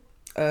woman,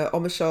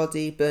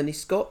 Omashadi Bernie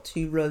Scott,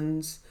 who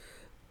runs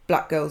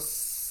Black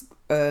Girls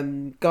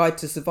Guide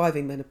to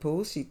Surviving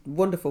Menopause. She's a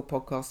wonderful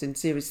podcast in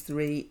series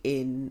 3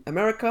 in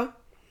America,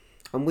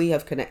 and we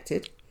have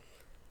connected.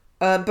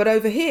 But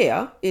over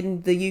here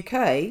in the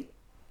UK,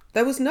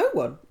 there was no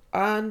one,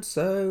 and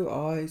so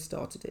I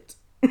started it.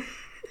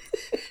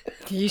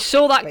 You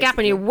saw that gap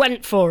and you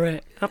went for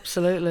it.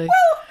 Absolutely.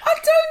 Well, I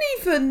don't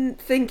even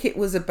think it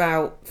was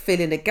about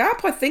filling a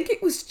gap. I think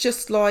it was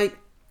just like,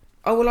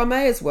 oh, well, I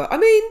may as well. I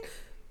mean,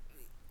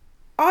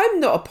 I'm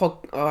not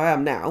I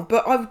am now,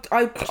 but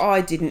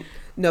I didn't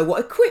know what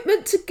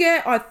equipment to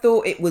get. I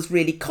thought it was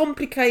really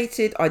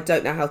complicated. I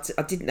didn't know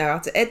how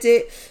to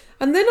edit.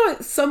 And then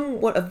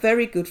a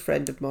very good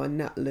friend of mine,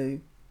 Nat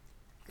Lou,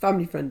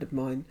 family friend of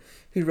mine,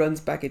 who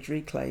runs Baggage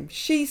Reclaim,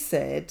 she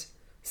said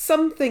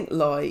something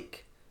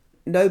like,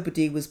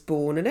 nobody was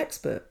born an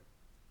expert.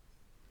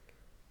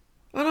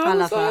 And I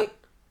was like,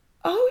 that.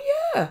 Oh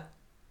yeah.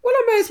 Well,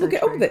 I may as well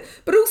get on with it.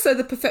 But also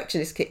the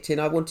perfectionist kicked in.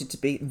 I wanted to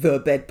be the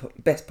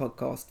best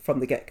podcast from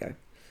the get-go.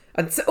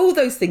 And so all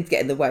those things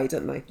get in the way,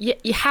 don't they?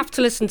 You have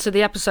to listen to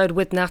the episode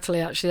with Natalie,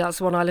 actually. That's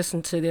the one I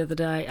listened to the other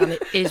day, and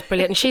it is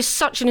brilliant. And she's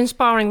such an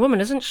inspiring woman,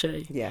 isn't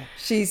she? Yeah,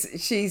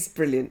 she's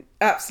brilliant.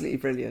 Absolutely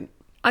brilliant.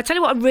 I tell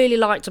you what I really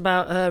liked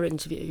about her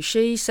interview.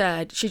 She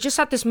said she just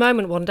had this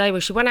moment one day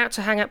where she went out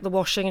to hang up the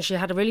washing and she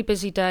had a really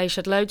busy day. She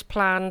had loads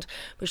planned,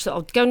 but she thought,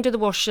 I'll go and do the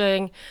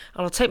washing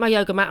and I'll take my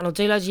yoga mat and I'll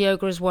do loads of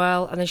yoga as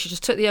well. And then she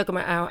just took the yoga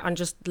mat out and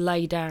just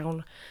lay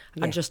down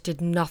and just did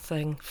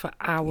nothing for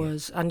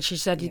hours. Yeah. And she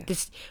said,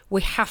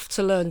 we have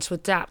to learn to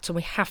adapt, and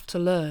we have to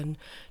learn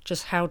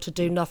just how to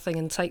do nothing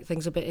and take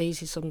things a bit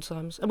easy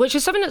sometimes. Which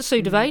is something that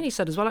Sue Devaney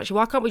said as well, actually.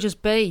 Why can't we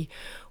just be?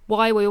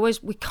 Why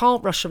we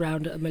can't rush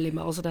around at 1,000,000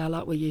 miles an hour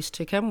like we used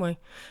to, can we?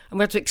 And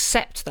we have to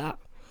accept that.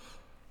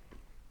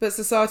 But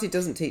society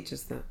doesn't teach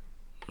us that.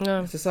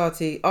 No.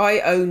 Society, I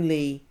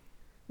only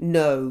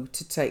know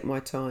to take my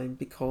time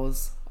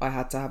because I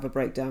had to have a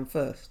breakdown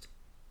first.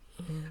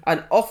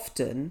 And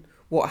often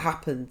what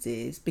happens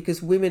is,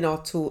 because women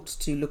are taught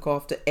to look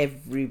after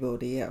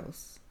everybody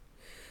else,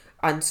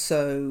 and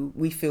so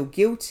we feel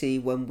guilty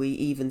when we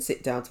even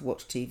sit down to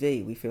watch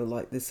TV. We feel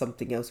like there's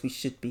something else we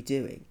should be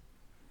doing.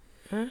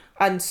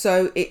 And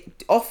so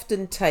it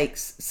often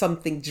takes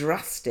something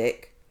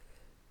drastic,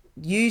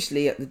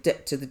 usually at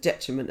to the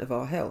detriment of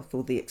our health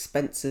or the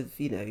expense of,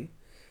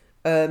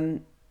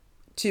 to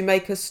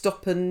make us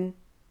stop and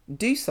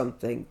do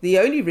something. The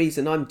only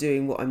reason I'm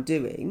doing what I'm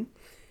doing,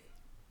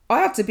 I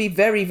had to be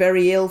very,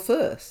 very ill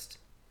first.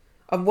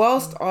 And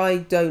whilst I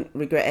don't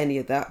regret any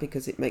of that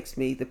because it makes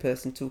me the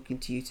person talking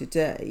to you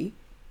today,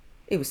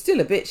 it was still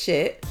a bit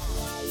shit.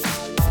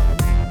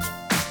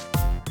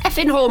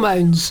 Effing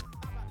hormones.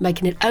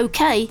 Making it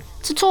okay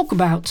to talk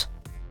about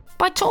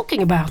by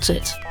talking about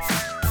it.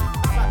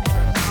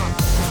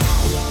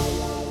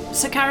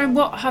 So, Karen,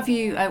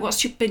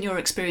 what's been your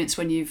experience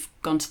when you've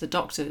gone to the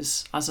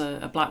doctors as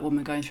a black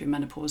woman going through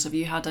menopause? Have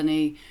you had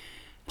any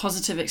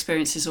positive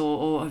experiences,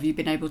 or have you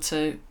been able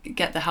to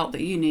get the help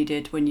that you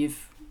needed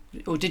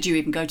or did you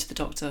even go to the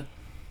doctor?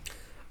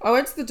 I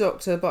went to the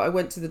doctor, but I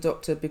went to the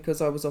doctor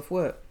because I was off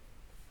work.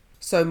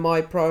 So my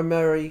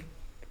primary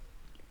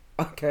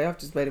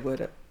focus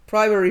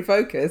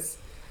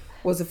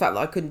was the fact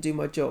that I couldn't do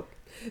my job.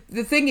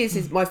 The thing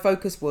is my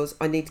focus was,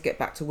 I need to get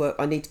back to work,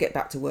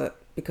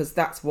 because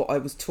that's what I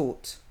was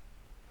taught.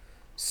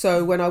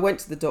 So when I went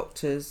to the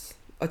doctors,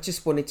 I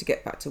just wanted to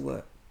get back to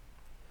work.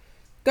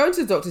 Going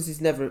to the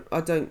doctors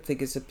I don't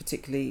think it's a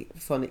particularly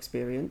fun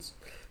experience.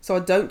 So I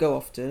don't go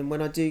often. And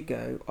when I do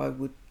go, I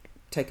would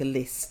take a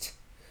list.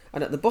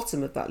 And at the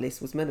bottom of that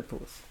list was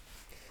menopause.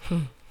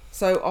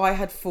 So I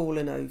had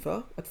fallen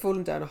over. I'd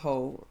fallen down a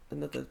hole.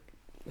 Another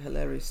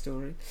hilarious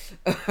story.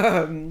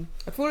 I'd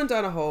fallen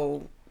down a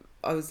hole.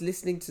 I was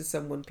listening to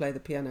someone play the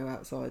piano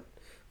outside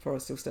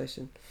Forest Hill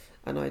Station.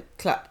 And I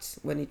clapped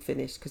when he'd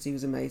finished because he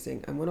was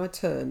amazing. And when I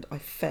turned, I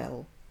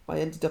fell. I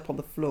ended up on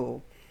the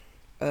floor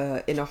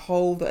in a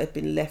hole that had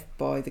been left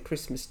by the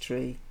Christmas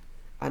tree.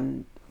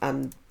 And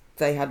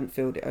they hadn't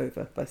filled it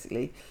over,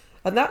 basically.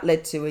 And that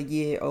led to a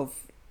year of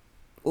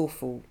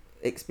awful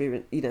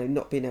experience,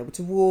 not being able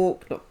to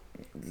walk,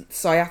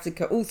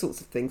 sciatica, all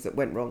sorts of things that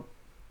went wrong.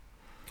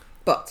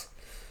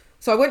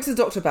 So I went to the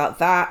doctor about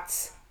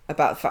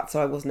the fact that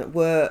I wasn't at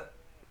work.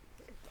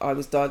 I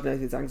was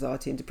diagnosed with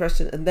anxiety and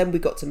depression, and then we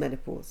got to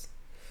menopause.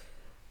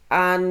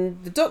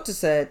 And the doctor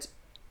said,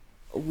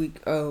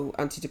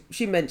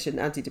 she mentioned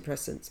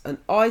antidepressants, and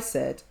I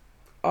said,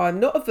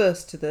 I'm not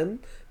averse to them,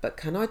 but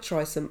can I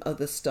try some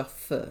other stuff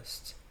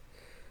first?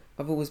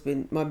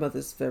 My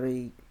mother's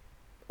very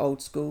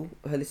old school,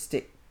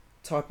 holistic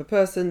type of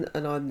person,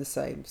 and I'm the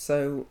same.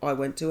 So I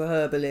went to a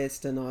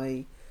herbalist, and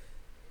I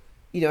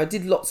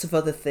did lots of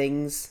other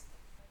things.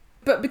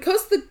 But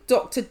because the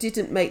doctor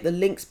didn't make the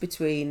links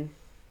between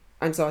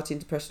anxiety and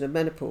depression and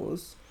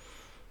menopause,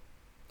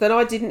 then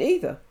I didn't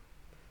either.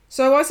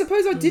 So I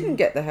suppose I didn't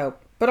get the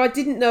help, but I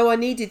didn't know I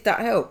needed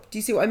that help. Do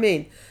you see what I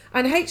mean?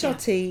 And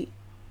HRT,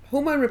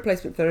 hormone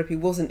replacement therapy,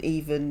 wasn't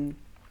even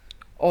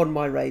on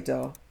my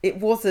radar. It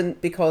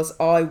wasn't because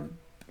I,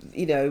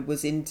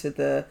 was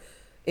into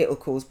it'll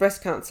cause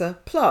breast cancer.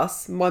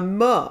 Plus, my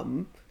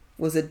mum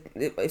was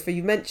if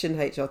you mention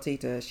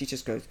HRT to her, she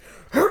just goes,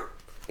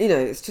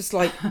 it's just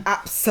like,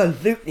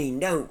 absolutely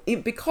no.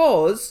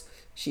 Because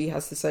she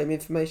has the same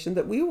information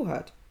that we all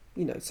had,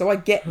 so I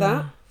get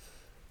that.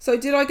 So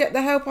did I get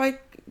the help I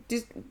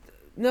did?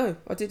 No,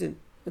 I didn't.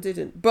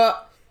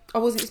 But I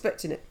wasn't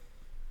expecting it,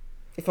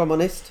 if I'm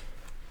honest.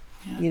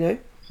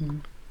 That's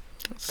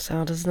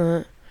sad,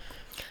 isn't it?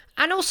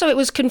 And also it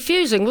was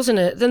confusing, wasn't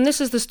it? Then this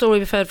is the story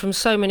we've heard from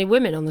so many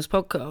women on this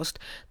podcast,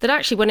 that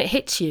actually when it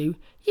hits you,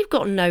 you've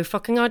got no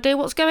fucking idea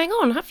what's going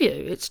on, have you?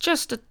 It's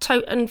just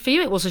and for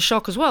you it was a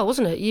shock as well,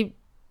 wasn't it? You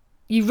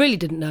really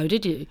didn't know,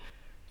 did you?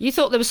 You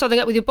thought there was something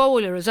up with your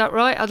boiler, is that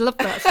right? I'd love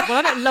that. Well,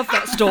 I don't love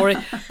that story,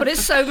 but it's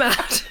so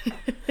mad.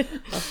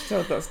 I've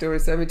told that story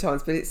so many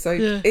times, but it's so...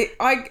 Yeah.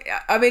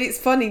 I mean, it's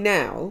funny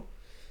now.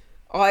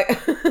 I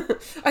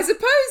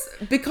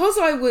suppose because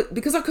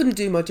I couldn't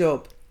do my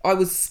job, I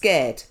was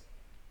scared.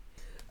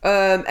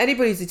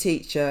 Anybody who's a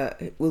teacher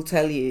will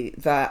tell you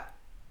that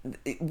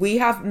we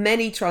have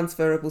many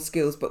transferable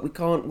skills, but we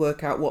can't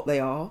work out what they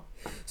are.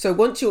 So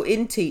once you're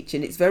in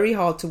teaching, it's very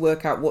hard to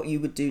work out what you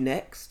would do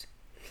next.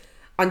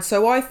 And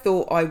so I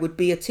thought I would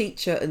be a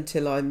teacher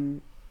until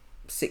I'm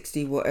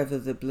 60, whatever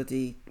the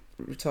bloody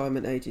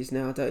retirement age is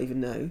now. I don't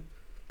even know.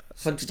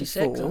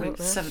 104.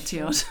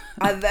 70 odd.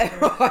 And then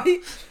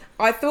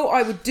I thought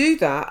I would do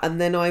that,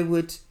 and then I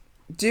would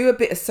do a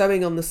bit of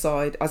sewing on the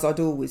side, as I'd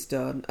always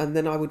done, and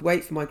then I would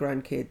wait for my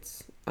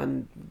grandkids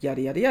and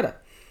yada, yada, yada.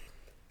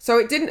 So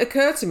it didn't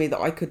occur to me that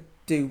I could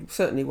do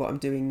certainly what I'm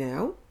doing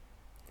now.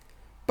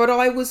 But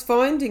I was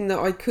finding that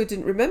I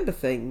couldn't remember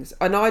things.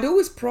 And I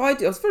was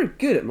very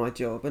good at my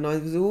job, and I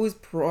was always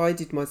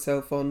prided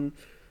myself on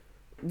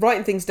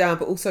writing things down,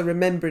 but also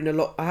remembering a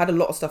lot. I had a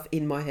lot of stuff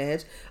in my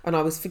head, and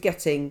I was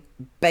forgetting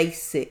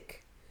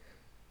basic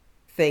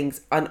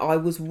things, and I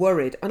was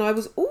worried. And I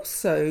was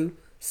also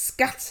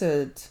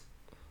scattered.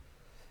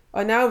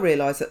 I now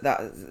realise that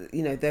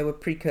there were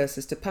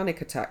precursors to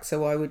panic attacks,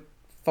 so I would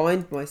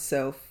find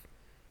myself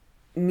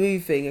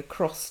moving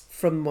across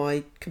from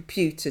my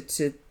computer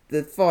to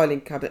the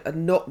filing cabinet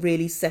and not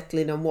really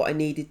settling on what I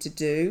needed to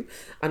do,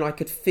 and I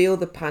could feel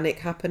the panic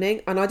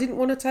happening, and I didn't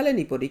want to tell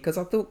anybody because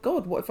I thought,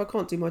 God, what if I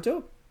can't do my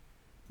job?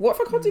 What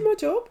if I can't do my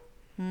job?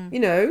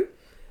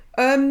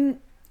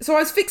 So I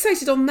was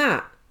fixated on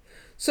that.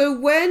 So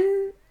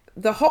when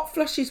the hot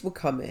flushes were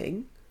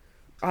coming,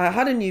 I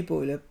had a new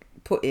boiler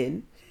put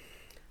in,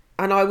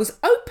 and I was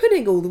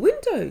opening all the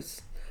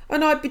windows,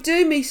 and I'd be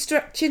doing me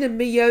stretching and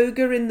me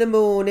yoga in the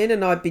morning,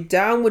 and I'd be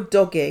downward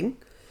dogging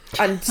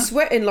and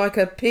sweating like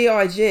a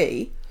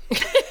PIG.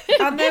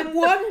 And then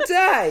one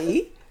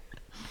day,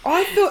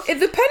 I thought, if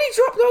the penny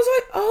dropped, I was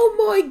like, oh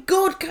my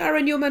God,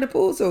 Karen, you're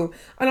menopausal.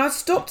 And I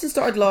stopped and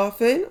started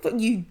laughing. I thought,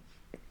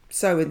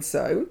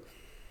 so-and-so,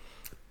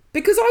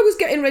 because I was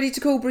getting ready to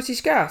call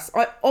British Gas.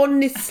 I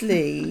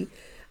honestly,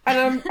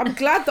 and I'm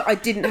glad that I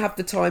didn't have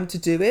the time to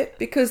do it,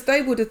 because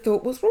they would have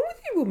thought, what's wrong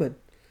with you, woman?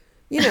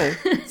 You know,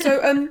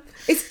 so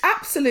it's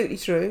absolutely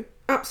true.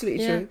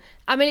 Absolutely true.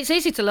 I mean, it's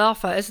easy to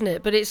laugh at, isn't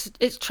it? But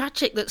it's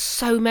tragic that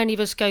so many of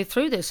us go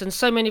through this, and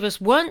so many of us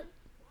weren't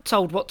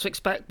told what to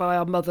expect by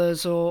our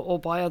mothers or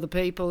by other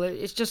people.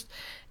 It's just,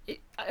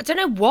 I don't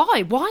know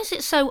why. Why is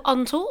it so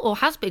untaught, or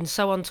has been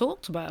so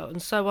untalked about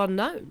and so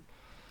unknown?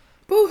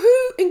 Well,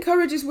 who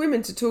encourages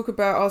women to talk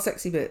about our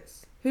sexy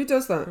bits? Who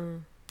does that?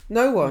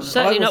 No one.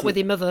 Certainly not with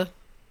your mother.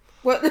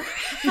 What?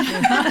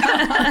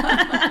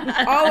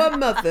 Our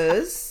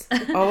mothers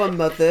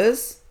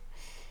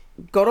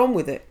got on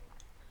with it.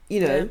 You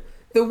know,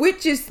 the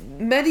witches,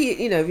 in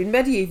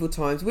medieval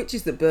times,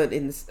 witches that burnt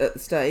at the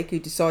stake, who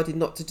decided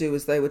not to do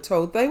as they were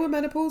told, they were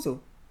menopausal.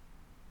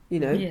 You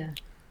know,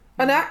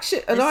 and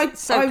actually, and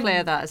it's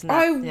clear that, isn't it?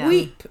 I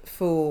weep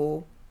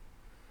for.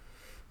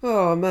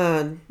 Oh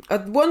man,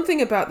 one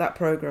thing about that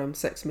program,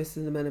 Sex, Myths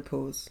and the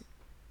Menopause,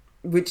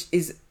 which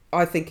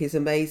I think is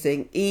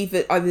amazing.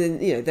 Even, I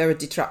mean, you know, there are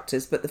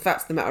detractors, but the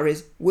fact of the matter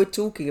is, we're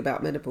talking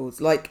about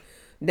menopause like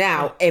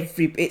now.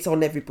 It's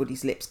on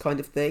everybody's lips, kind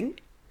of thing.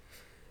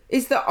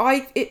 Is that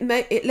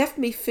it left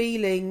me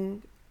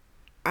feeling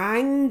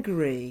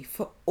angry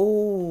for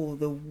all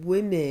the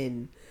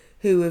women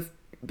who have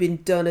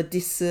been done a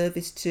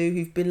disservice to,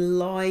 who've been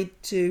lied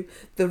to,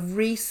 the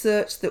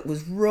research that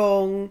was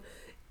wrong.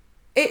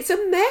 It's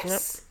a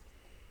mess.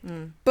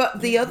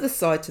 But the other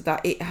side to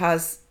that, it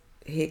has,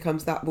 here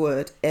comes that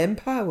word,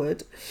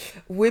 empowered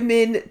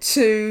women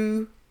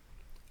to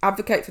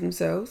advocate for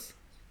themselves.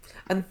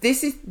 And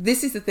this is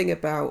the thing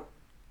about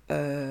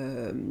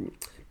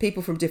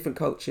people from different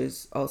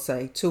cultures, I'll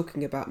say,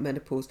 talking about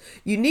menopause.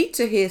 You need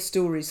to hear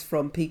stories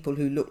from people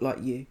who look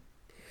like you.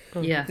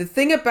 Yeah. The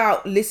thing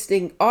about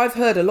listening, I've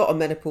heard a lot of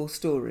menopause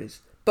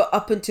stories, but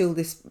up until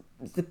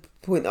the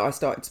point that I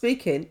started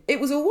speaking, it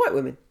was all white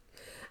women.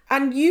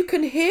 And you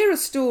can hear a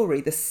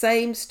story, the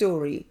same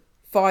story,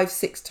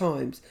 5-6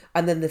 times,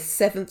 and then the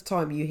 7th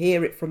time you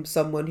hear it from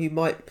someone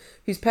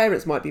whose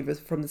parents might be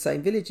from the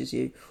same village as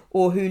you,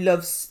 or who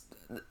loves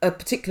a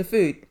particular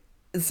food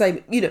the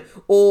same, you know,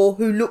 or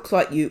who looks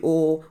like you,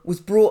 or was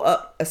brought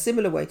up a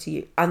similar way to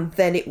you, and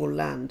then it will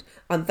land.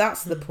 And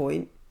that's the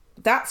point.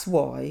 That's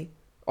why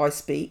I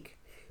speak,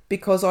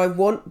 because I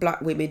want black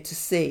women to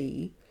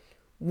see,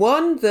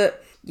 one,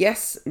 that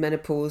yes,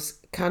 menopause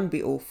can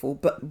be awful,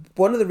 but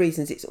one of the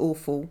reasons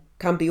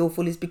can be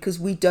awful is because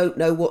we don't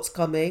know what's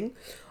coming.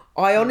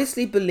 I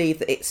honestly believe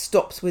that it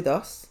stops with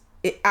us.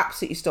 It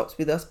absolutely stops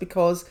with us,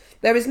 because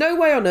there is no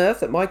way on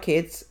earth that my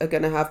kids are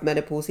going to have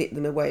menopause hit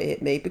them the way it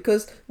hit me,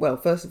 because, well,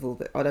 first of all,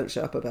 I don't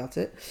shut up about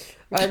it.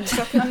 And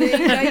secondly,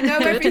 they know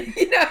everything.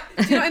 You know,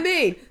 do you know what I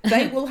mean?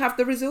 They will have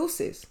the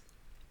resources.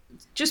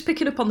 Just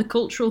picking up on the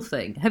cultural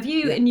thing, have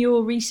you in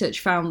your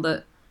research found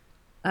that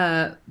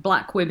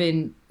black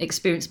women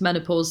experience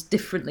menopause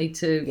differently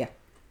to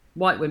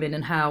white women,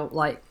 and how,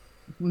 like,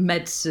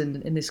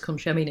 medicine in this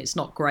country, I mean, it's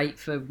not great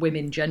for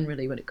women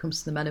generally when it comes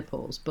to the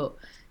menopause, but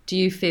do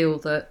you feel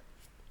that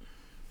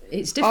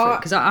it's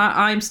different? Because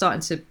I'm starting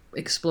to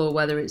explore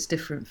whether it's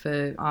different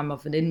I'm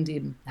of an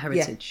Indian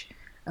heritage,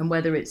 and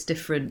whether it's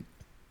different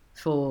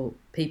for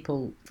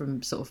people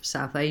from sort of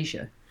South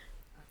Asia.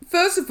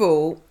 First of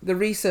all, the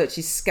research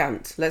is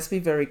scant. Let's be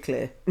very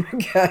clear,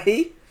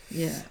 okay?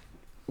 Yeah.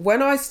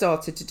 When I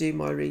started to do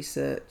my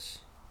research,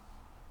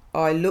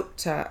 I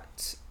looked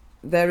at,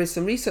 there is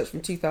some research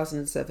from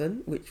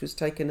 2007, which was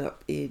taken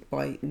up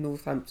by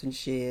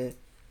Northamptonshire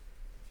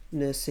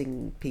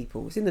nursing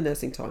people. It's in the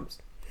Nursing Times.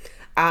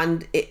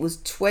 And it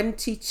was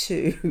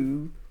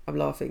 22, I'm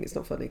laughing, it's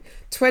not funny,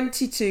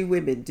 22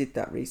 women did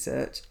that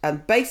research.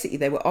 And basically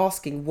they were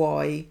asking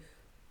why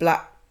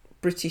black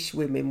British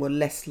women were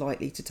less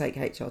likely to take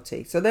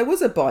HRT. So there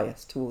was a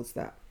bias towards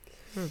that.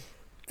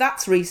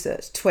 That's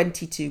research,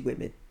 22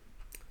 women.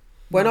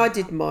 When I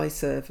did my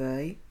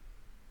survey,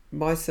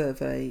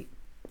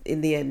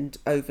 in the end,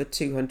 over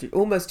 200,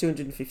 almost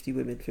 250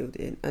 women filled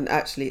it in. And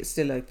actually it's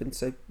still open,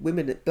 so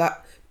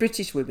black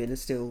British women are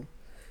still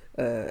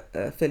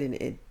filling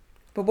it in.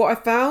 But what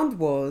I found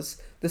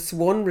was the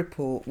SWAN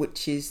report,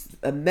 which is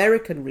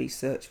American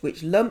research,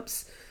 which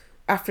lumps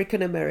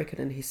African American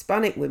and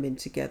Hispanic women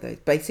together,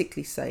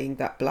 basically saying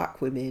that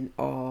black women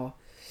are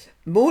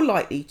more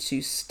likely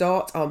to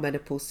start our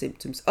menopause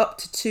symptoms up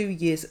to 2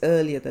 years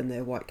earlier than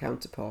their white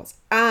counterparts,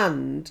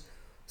 and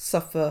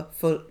suffer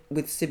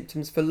with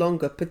symptoms for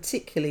longer,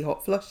 particularly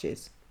hot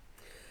flushes.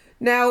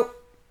 Now,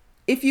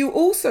 if you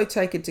also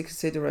take into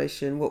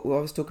consideration what I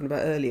was talking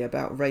about earlier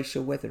about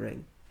racial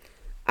weathering,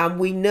 and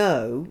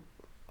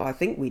I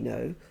think we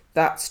know,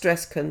 that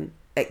stress can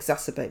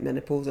exacerbate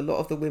menopause. A lot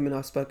of the women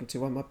I've spoken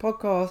to on my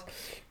podcast,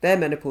 their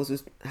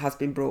menopause has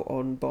been brought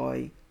on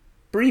by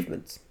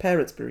bereavements,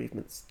 parents'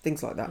 bereavements,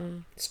 things like that.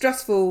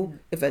 Stressful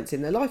events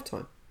in their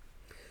lifetime.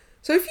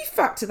 So if you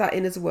factor that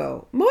in as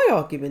well, my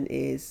argument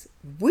is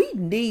we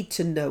need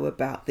to know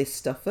about this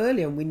stuff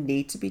early and we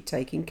need to be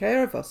taking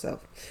care of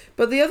ourselves.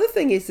 But the other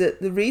thing is that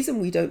the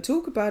reason we don't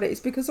talk about it is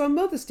because our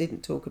mothers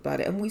didn't talk about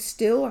it, and we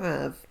still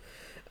have.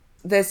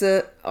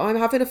 I'm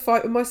having a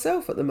fight with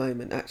myself at the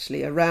moment,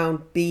 actually,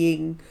 around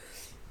being,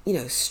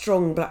 a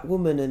strong black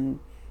woman and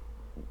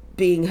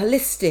being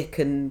holistic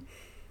and,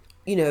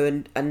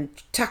 and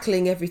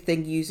tackling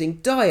everything using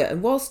diet.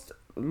 And whilst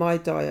my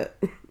diet...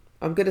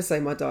 I'm going to say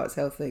my diet's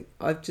healthy.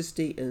 I've just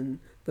eaten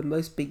the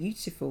most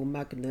beautiful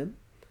Magnum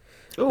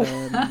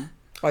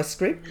ice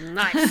cream.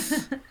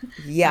 Nice.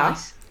 Yeah.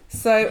 Nice.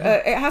 So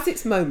it has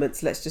its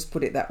moments, let's just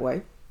put it that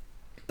way.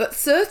 But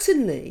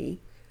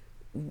certainly,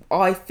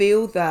 I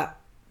feel that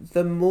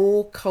the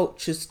more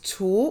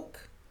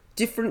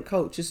different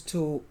cultures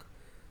talk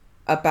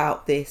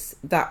about this,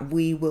 that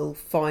we will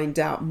find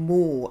out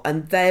more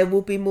and there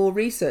will be more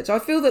research. I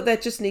feel that there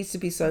just needs to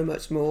be so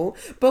much more,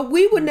 but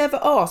we were never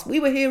asked. We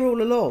were here all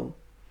along,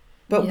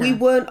 but we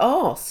weren't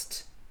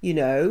asked,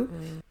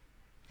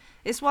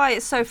 It's why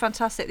it's so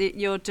fantastic that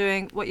you're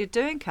doing what you're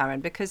doing, Karen,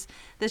 because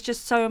there's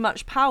just so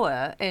much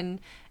power in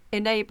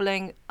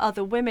enabling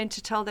other women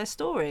to tell their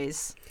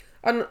stories.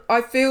 And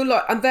I feel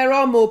like, and there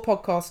are more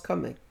podcasts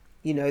coming,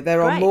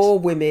 there are more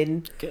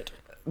women. Good.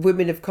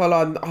 Women of colour.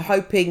 I'm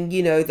hoping,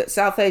 that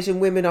South Asian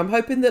women, I'm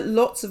hoping that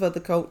lots of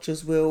other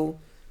cultures will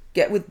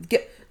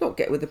not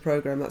get with the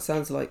programme. That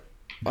sounds like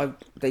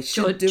they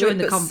should join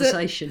the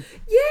conversation.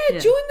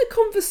 Join the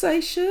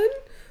conversation.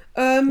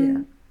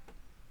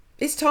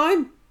 It's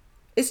time.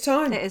 It's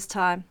time. It is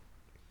time.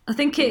 I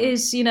think it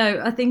is,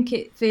 I think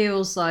it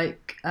feels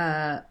like,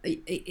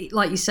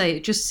 like you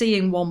say, just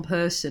seeing one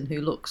person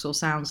who looks or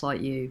sounds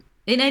like you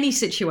in any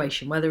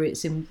situation, whether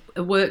it's in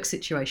a work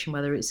situation,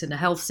 whether it's in a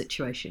health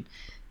situation,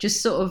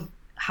 just sort of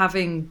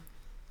having,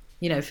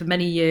 for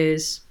many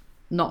years,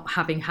 not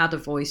having had a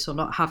voice or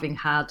not having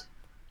had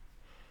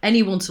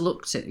anyone to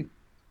look to,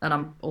 and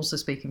I'm also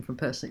speaking from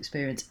personal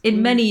experience,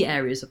 in many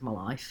areas of my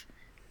life,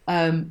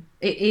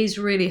 it is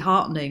really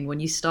heartening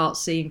when you start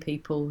seeing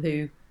people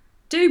who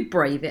do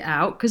brave it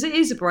out, because it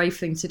is a brave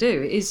thing to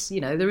do. It is,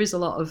 there is a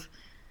lot of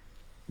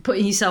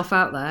putting yourself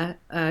out there,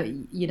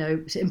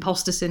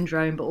 imposter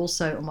syndrome, but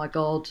also, oh my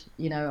God,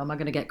 am I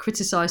going to get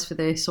criticised for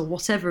this or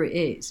whatever it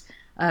is?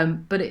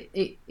 But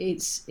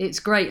it's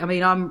great. I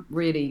mean, I'm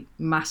really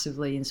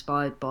massively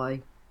inspired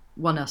by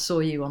when I saw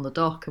you on the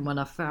dock and when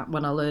I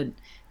learned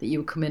that you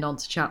were coming on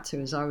to chat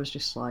to us. I was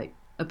just like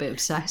a bit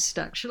obsessed,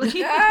 actually.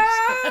 You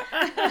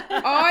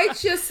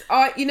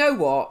know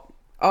what?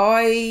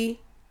 I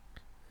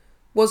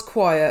was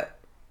quiet.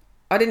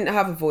 I didn't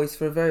have a voice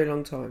for a very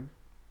long time.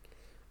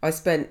 I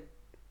spent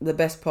the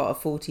best part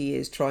of 40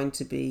 years trying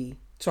to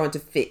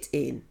fit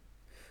in.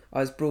 I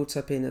was brought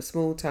up in a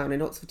small town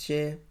in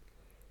Oxfordshire.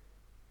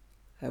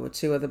 There were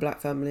 2 other black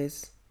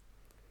families.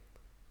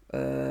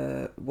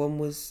 One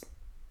was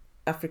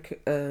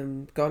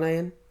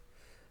Ghanaian,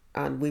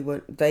 and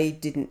they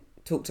didn't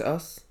talk to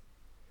us.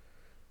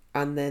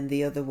 And then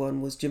the other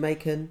one was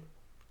Jamaican,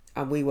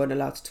 and we weren't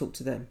allowed to talk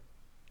to them.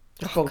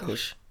 It's bonkers.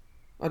 Gosh.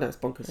 I know, it's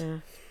bonkers. Yeah.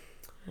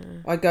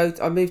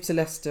 I moved to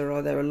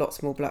Leicester. There are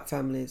lots more black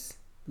families,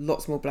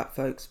 lots more black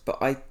folks,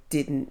 but I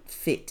didn't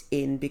fit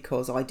in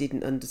because I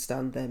didn't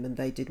understand them and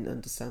they didn't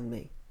understand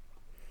me.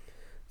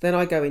 Then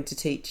I go into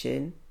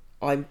teaching.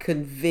 I'm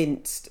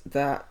convinced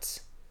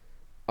that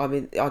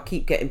I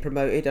keep getting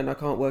promoted and I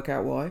can't work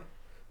out why,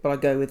 but I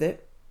go with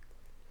it.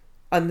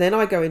 And then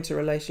I go into a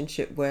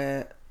relationship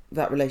where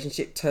that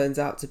relationship turns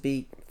out to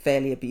be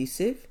fairly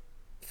abusive.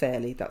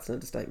 Fairly, that's an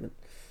understatement.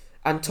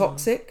 And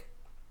toxic.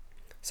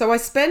 So I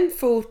spend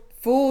for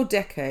 4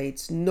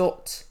 decades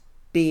not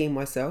being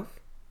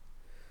myself.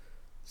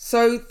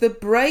 So the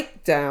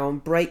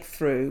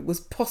breakthrough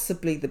was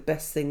possibly the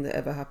best thing that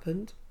ever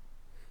happened.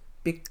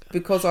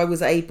 Because I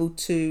was able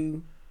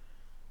to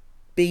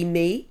be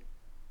me.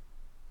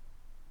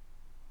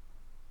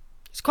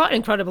 It's quite an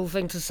incredible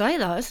thing to say,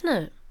 that, isn't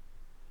it?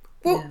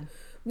 Well,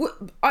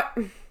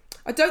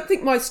 I don't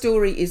think my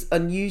story is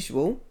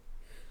unusual.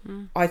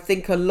 I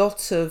think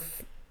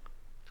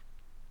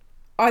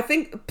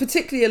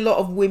particularly a lot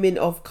of women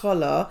of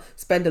colour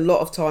spend a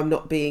lot of time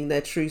not being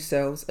their true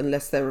selves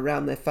unless they're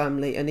around their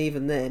family, and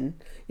even then,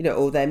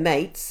 or their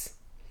mates.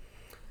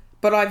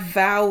 But I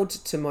vowed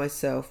to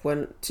myself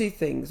 2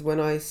 things: when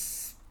I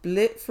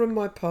split from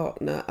my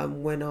partner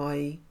and when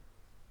I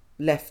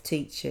left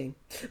teaching.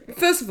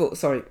 First of all,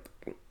 sorry,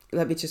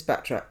 let me just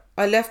backtrack.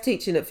 I left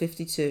teaching at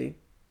 52.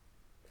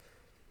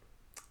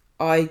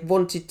 I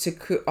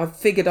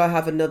figured I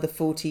have another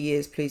 40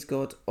 years, please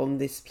God, on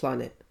this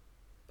planet.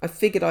 I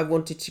figured I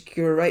wanted to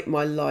curate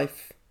my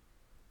life.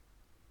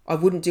 I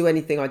wouldn't do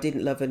anything I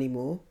didn't love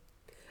anymore.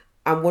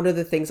 And one of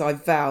the things I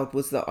vowed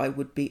was that I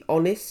would be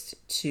honest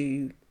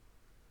to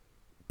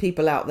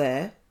people out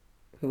there,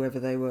 whoever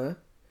they were,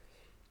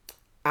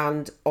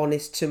 and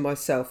honest to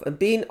myself. And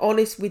being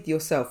honest with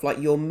yourself, like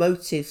your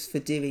motives for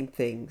doing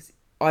things,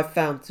 I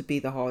found to be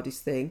the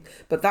hardest thing.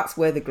 But that's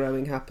where the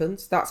growing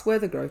happens. That's where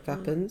the growth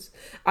happens.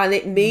 And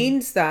it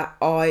means that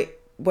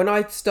when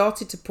I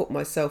started to put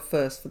myself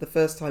first for the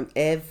first time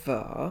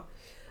ever,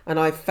 and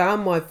I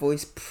found my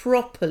voice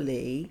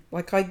properly,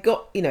 like I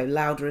got,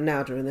 louder and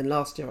louder, and then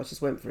last year I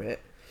just went for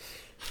it.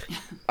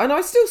 And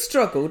I still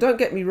struggle, don't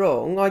get me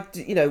wrong.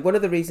 One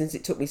of the reasons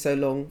it took me so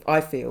long,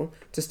 I feel,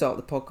 to start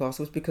the podcast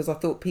was because I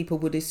thought people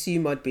would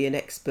assume I'd be an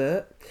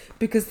expert,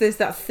 because there's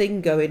that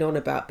thing going on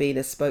about being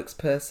a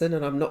spokesperson,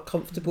 and I'm not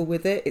comfortable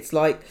with it. It's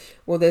like,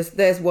 well,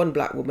 there's one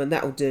black woman,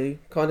 that'll do,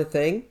 kind of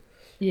thing.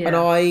 Yeah. And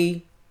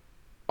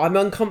I'm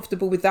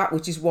uncomfortable with that,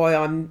 which is why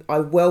I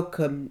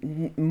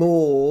welcome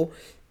more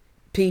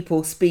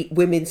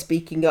women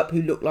speaking up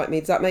who look like me.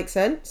 Does that make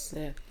sense?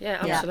 Yeah,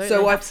 absolutely.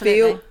 So I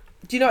absolutely. feel,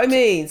 do you know what I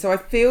mean? So I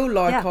feel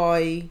like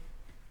I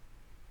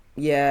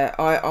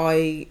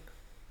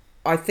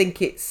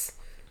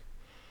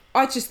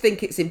just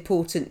think it's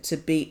important to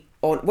be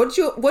on. Once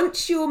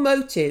your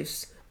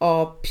motives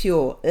are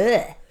pure,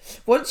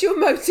 once you're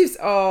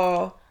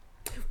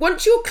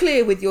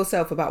clear with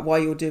yourself about why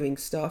you're doing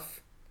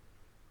stuff,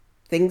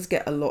 things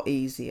get a lot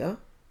easier,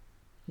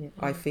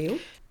 I feel.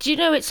 Do you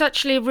know, it's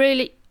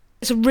actually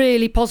it's a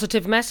really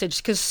positive message,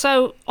 because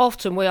so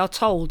often we are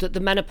told that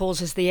the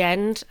menopause is the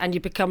end and you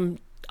become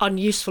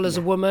unuseful as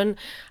a woman.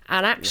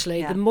 And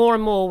actually, the more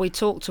and more we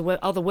talk to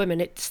other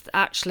women, it's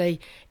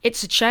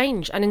a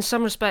change. And in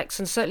some respects,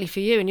 and certainly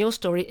for you in your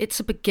story, it's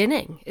a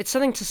beginning. It's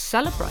something to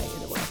celebrate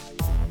in a way.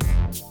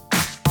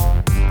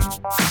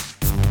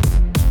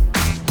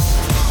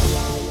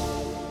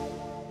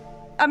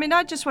 I mean,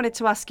 I just wanted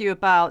to ask you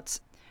about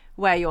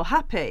where you're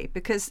happy,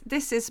 because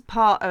this is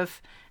part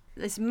of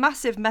this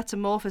massive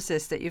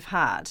metamorphosis that you've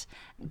had.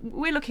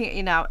 We're looking at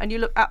you now and you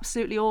look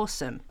absolutely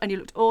awesome. And you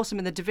looked awesome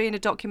in the Davina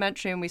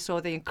documentary, and we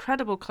saw the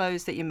incredible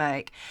clothes that you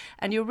make.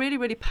 And you're really,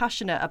 really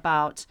passionate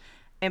about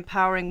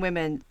empowering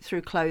women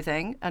through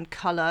clothing and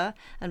colour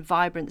and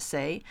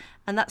vibrancy.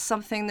 And that's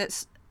something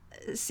that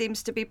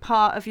seems to be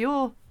part of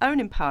your own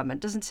empowerment,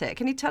 doesn't it?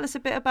 Can you tell us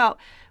a bit about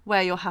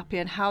where you're happy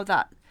and how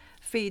that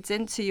feeds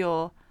into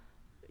your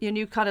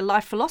new kind of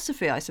life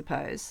philosophy, I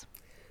suppose?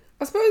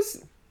 I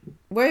suppose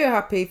where you're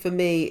happy for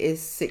me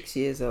is 6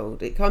 years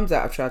old. It comes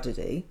out of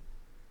tragedy,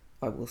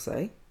 I will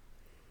say.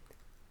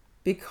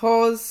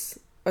 Because,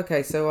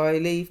 so I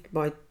leave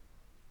my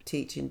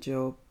teaching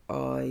job.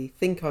 I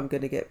think I'm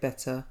going to get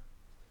better.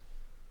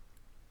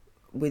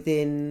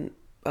 Within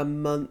a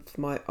month,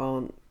 my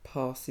aunt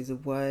passes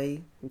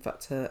away. In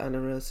fact, her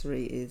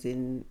anniversary is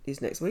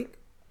next week.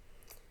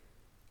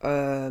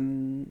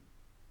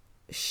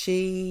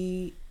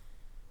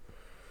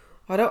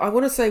 I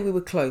want to say we were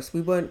close.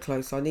 We weren't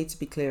close. I need to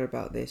be clear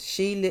about this.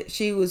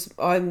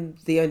 I'm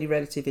the only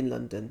relative in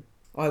London.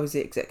 I was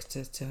the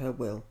executor to her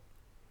will.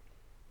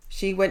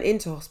 She went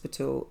into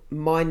hospital.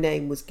 My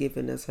name was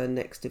given as her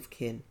next of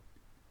kin.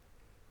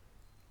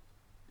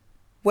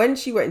 When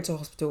she went into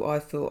hospital,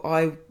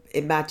 I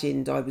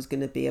imagined I was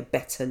going to be a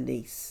better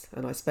niece.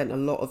 And I spent a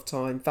lot of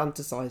time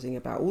fantasising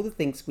about all the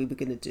things we were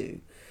going to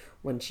do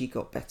when she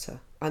got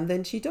better. And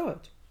then she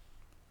died.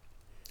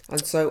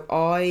 And so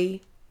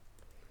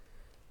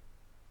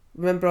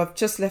remember, I've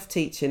just left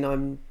teaching.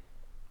 I'm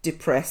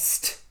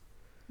depressed.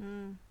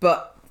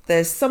 But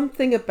there's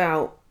something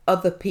about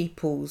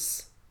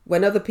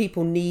when other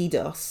people need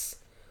us,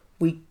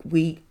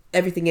 we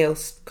everything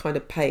else kind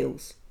of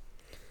pales.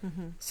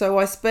 Mm-hmm. So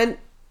I spent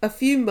a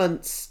few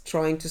months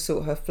trying to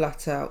sort her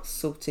flat out,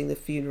 sorting the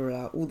funeral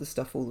out, all the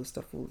stuff.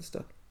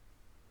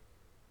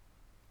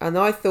 And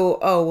I thought,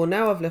 oh, well,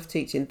 now I've left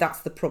teaching,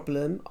 that's the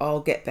problem.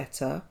 I'll get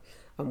better.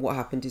 And what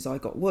happened is I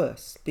got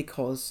worse,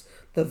 because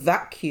the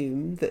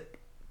vacuum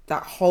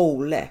that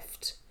hole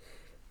left,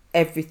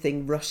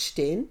 everything rushed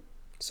in.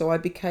 So I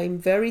became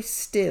very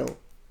still.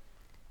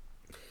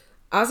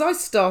 As I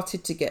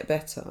started to get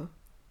better,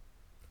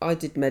 I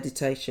did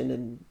meditation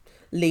and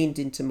leaned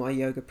into my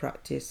yoga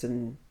practice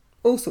and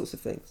all sorts of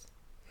things.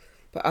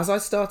 But as I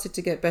started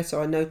to get better,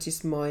 I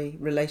noticed my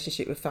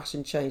relationship with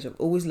fashion changed. I've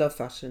always loved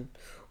fashion,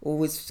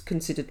 always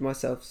considered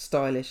myself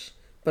stylish,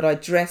 but I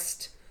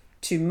dressed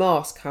to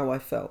mask how I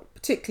felt,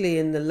 particularly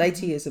in the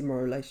later years of my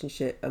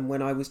relationship and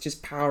when I was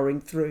just powering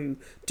through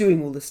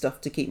doing all the stuff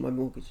to keep my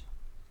mortgage.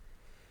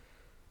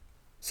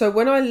 So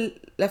when I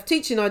left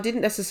teaching, I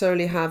didn't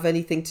necessarily have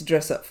anything to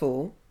dress up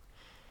for.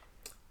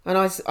 And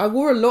I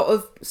wore a lot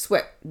of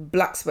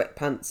black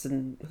sweatpants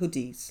and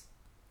hoodies.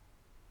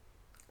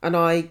 And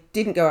I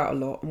didn't go out a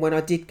lot. And when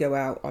I did go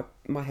out,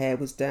 my hair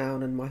was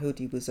down and my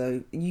hoodie was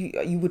over.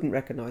 You wouldn't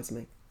recognise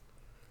me.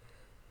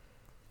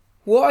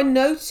 What I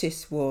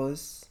noticed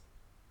was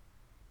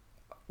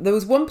there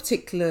was one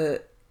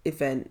particular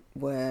event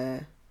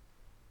where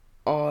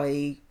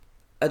I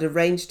had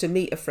arranged to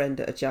meet a friend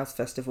at a jazz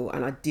festival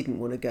and I didn't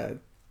want to go.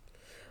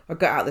 I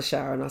got out of the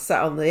shower and I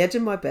sat on the edge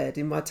of my bed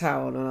in my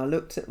towel and I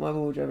looked at my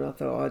wardrobe and I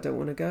thought, I don't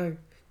want to go.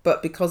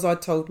 But because I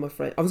told my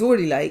friend, I was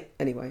already late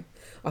anyway,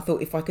 I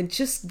thought if I can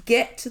just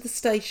get to the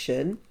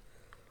station,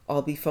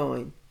 I'll be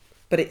fine.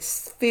 But it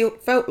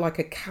felt like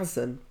a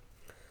chasm.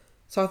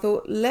 So I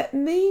thought, let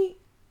me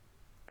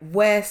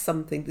wear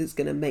something that's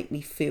going to make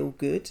me feel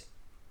good.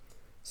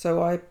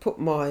 So I put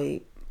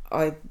my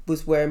I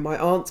was wearing my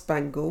aunt's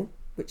bangle,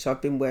 which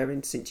I've been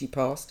wearing since she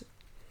passed.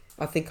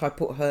 I think I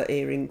put her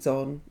earrings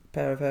on, a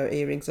pair of her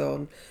earrings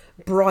on,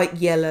 bright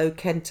yellow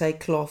kente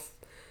cloth,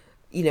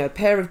 you know, a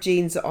pair of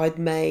jeans that I'd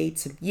made,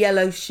 some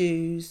yellow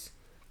shoes,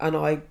 and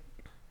I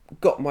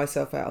got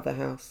myself out of the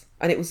house.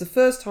 And it was the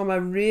first time I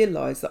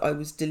realised that I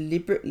was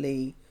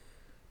deliberately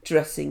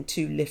dressing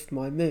to lift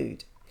my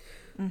mood.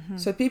 Mm-hmm.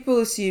 So people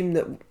assume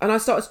that, and I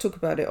started to talk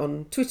about it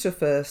on Twitter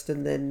first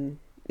and then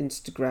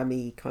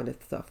Instagram-y kind of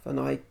stuff, and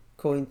I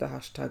coined the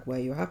hashtag Wear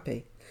Your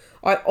Happy.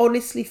 I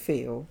honestly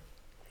feel,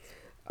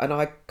 and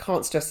I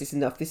can't stress this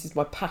enough, this is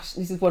my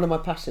passion, this is one of my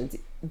passions,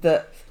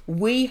 that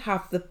we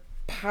have the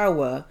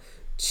power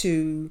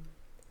to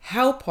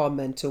help our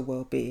mental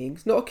well-being.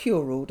 It's not a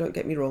cure-all, don't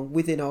get me wrong,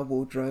 within our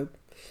wardrobe.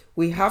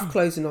 We have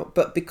clothes or not,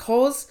 but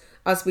because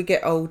as we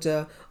get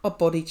older, our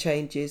body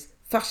changes.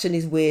 Fashion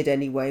is weird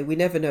anyway. We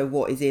never know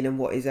what is in and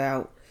what is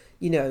out.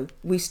 You know,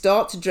 we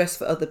start to dress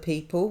for other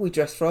people. We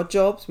dress for our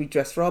jobs. We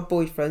dress for our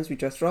boyfriends. We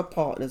dress for our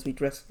partners. We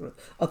dress for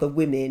other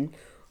women.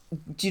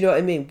 Do you know what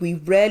I mean? We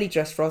rarely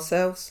dress for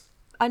ourselves.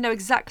 I know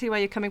exactly where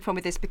you're coming from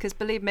with this, because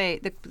believe me,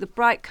 the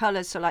bright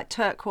colours, so like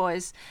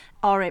turquoise,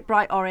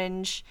 bright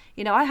orange.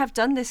 You know, I have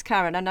done this,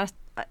 Karen, and I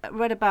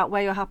read about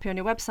Where You're Happy on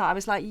your website. I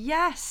was like,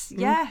 yes.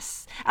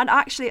 And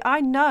actually,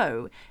 I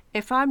know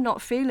if I'm not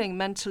feeling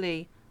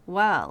mentally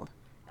well,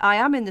 I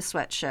am in the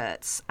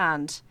sweatshirts,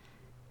 and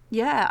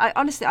yeah,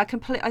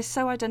 I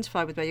so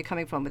identify with where you're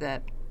coming from with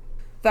it.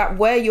 That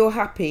Where You're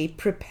Happy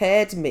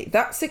prepared me.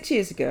 That 5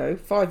 years ago,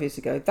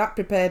 that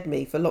prepared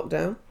me for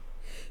lockdown,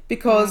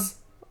 because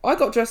I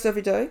got dressed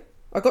every day.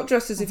 I got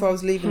dressed as if I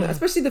was leaving,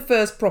 especially the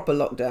first proper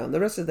lockdown. The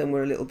rest of them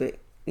were a little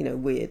bit, you know,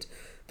 weird.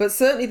 But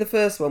certainly the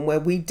first one where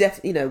we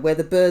where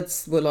the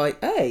birds were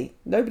like, hey,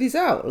 nobody's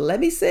out,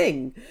 let me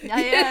sing.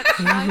 Yeah.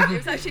 It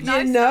was actually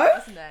nice, you know?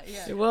 Wasn't it?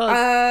 Yeah. It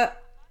was.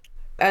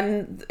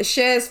 And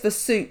shares for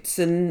suits,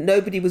 and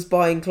nobody was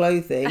buying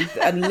clothing,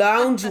 and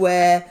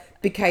loungewear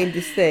became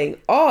this thing.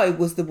 I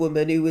was the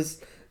woman who was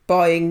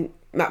buying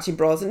matching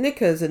bras and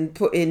knickers and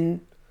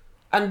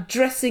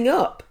dressing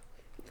up.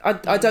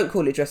 I don't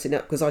call it dressing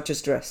up, because I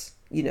just dress,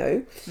 you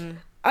know.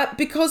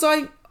 Because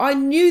I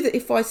knew that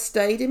if I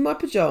stayed in my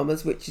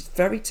pyjamas, which is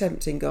very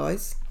tempting,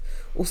 guys,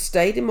 or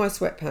stayed in my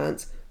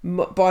sweatpants,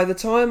 by the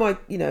time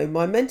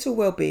my mental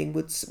well-being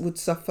would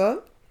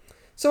suffer.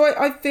 So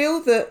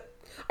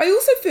I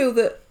also feel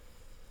that,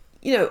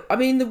 you know, I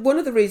mean, one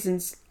of the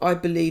reasons I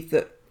believe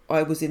that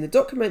I was in the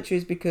documentary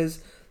is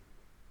because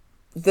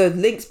the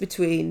links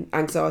between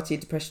anxiety,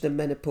 depression and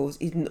menopause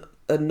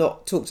are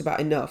not talked about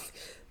enough.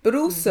 But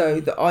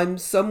also that I'm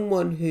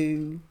someone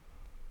who,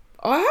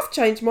 I have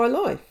changed my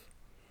life.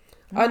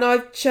 And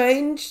I've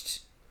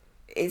changed,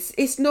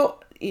 it's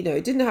not, you know,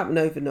 it didn't happen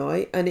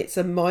overnight, and it's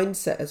a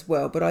mindset as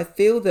well. But I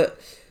feel that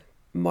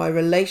my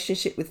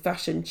relationship with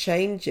fashion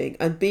changing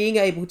and being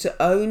able to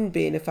own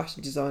being a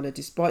fashion designer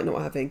despite not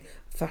having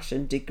a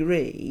fashion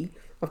degree,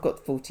 I've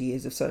got 40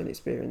 years of sewing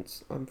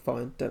experience, I'm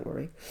fine, don't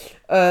worry,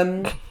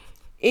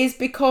 is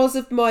because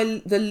of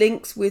the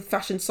links with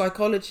fashion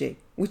psychology,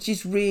 which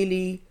is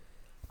really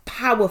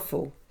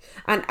powerful.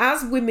 And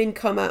as women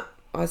come out,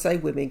 I say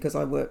women because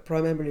I work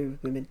primarily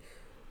with women,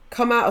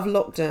 come out of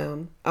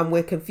lockdown and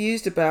we're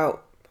confused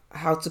about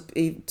how to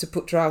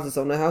put trousers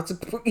on or how to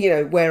put, you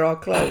know, wear our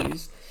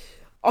clothes,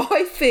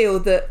 I feel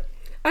that,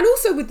 and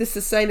also with the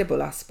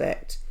sustainable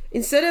aspect,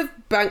 instead of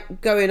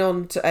going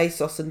on to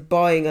ASOS and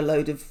buying a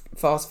load of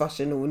fast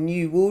fashion or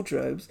new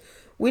wardrobes,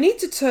 we need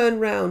to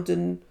turn round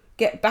and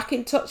get back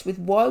in touch with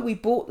why we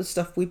bought the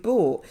stuff we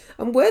bought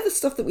and wear the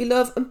stuff that we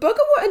love, and bugger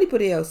what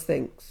anybody else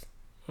thinks.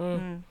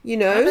 You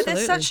know, but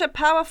there's such a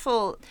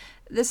powerful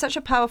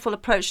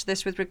approach to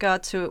this with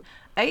regard to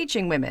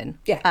aging women,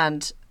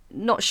 and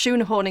not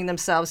shoehorning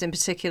themselves in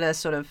particular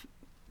sort of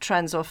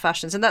trends or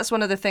fashions. And that's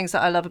one of the things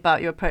that I love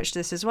about your approach to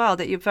this as well,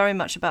 that you're very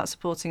much about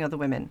supporting other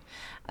women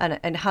and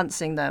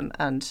enhancing them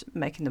and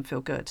making them feel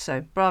good.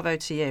 So bravo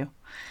to you.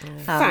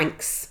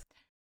 Thanks.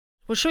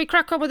 Well, shall we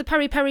crack on with the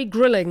peri-peri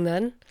grilling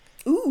then?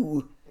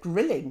 Ooh,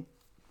 grilling.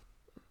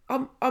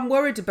 I'm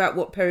worried about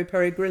what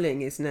peri-peri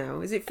grilling is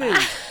now. Is it food?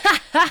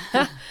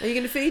 Are you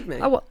going to feed me?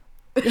 Oh,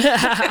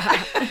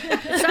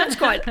 it sounds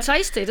quite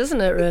tasty,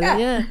 doesn't it,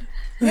 really?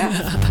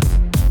 Yeah.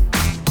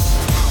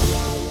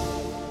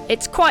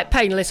 It's quite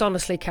painless,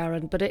 honestly,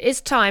 Karen, but it is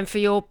time for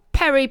your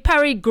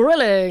peri-peri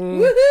grilling.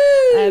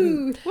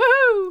 Woohoo!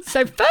 Woohoo!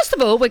 So first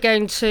of all, we're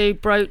going to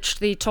broach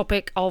the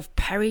topic of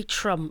Peri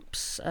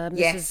Trumps.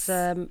 This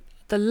is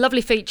the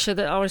lovely feature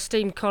that our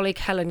esteemed colleague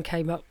Helen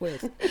came up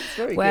with,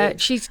 where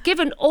good. She's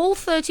given all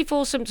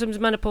 34 symptoms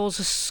of menopause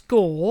a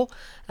score.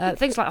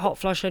 Things like hot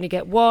flush only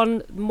get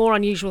 1. More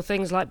unusual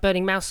things like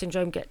burning mouth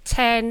syndrome get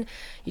 10.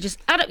 You just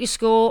add up your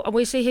score and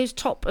we see who's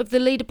top of the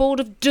leaderboard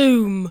of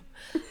doom.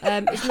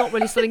 It's not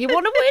really something you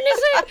want to win,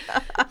 is it?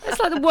 It's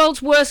like the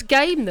world's worst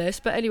game, this,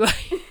 but anyway.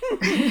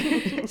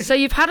 So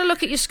you've had a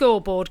look at your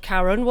scoreboard,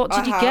 Karen. What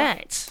did you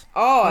get?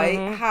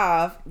 I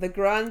have the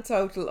grand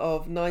total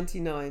of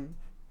 99.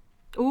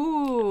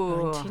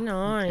 Ooh.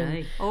 99.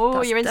 Okay. Oh,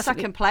 That's you're in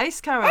definitely- second place,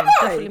 Karen.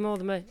 Definitely more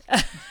than me.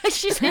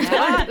 She's in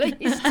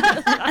pleased.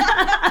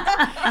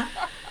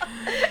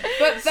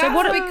 But that's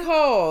what-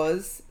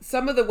 because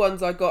some of the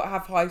ones I got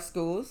have high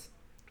scores.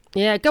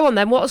 Yeah, go on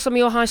then. What are some of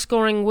your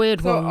high-scoring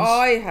weird So ones?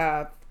 I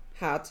have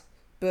had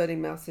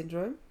burning mouth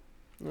syndrome.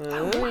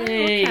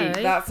 Okay.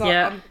 That's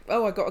Yeah.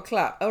 I got a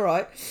clap. All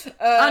right.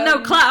 Oh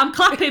no, I'm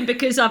clapping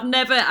because I've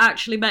never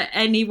actually met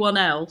anyone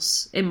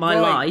else in my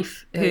Right.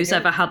 life There you who's go.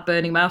 ever had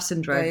burning mouth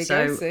syndrome. There you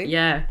So go, see?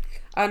 yeah,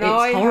 And It's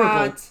I horrible.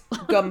 had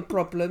gum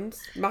problems,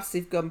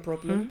 massive gum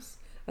problems,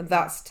 and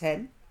that's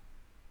 10.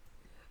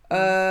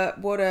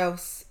 What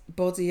else?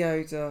 Body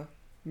odour,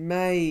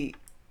 mate.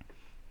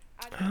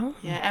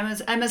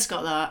 Yeah, Emma's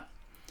got that.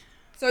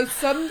 So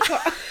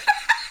sometimes.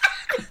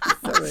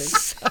 Sorry.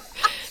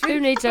 Who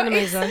needs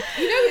enemies, though? You know,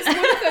 it's one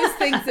of those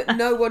things that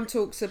no one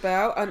talks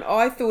about, and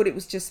I thought it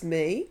was just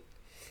me.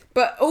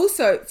 But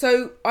also,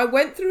 so I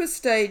went through a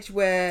stage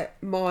where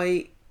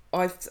I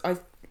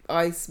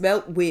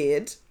smelt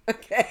weird.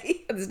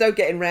 Okay, and there's no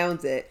getting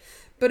around it.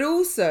 But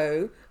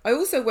also, I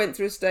also went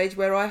through a stage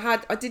where I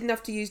didn't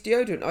have to use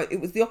deodorant. It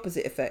was the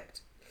opposite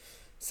effect.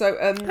 So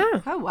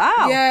Oh,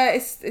 wow. yeah,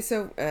 it's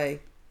a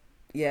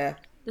yeah,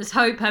 there's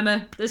hope,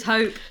 Emma. There's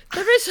hope.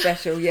 There is.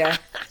 special, yeah.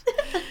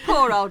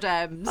 Poor old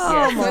Ems.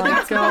 Yeah, Oh so my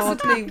that's God.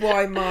 possibly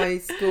why my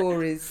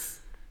score is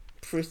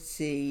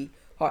pretty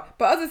high.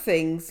 But other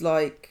things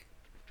like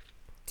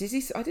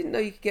I didn't know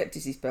you could get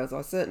dizzy spells.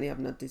 I certainly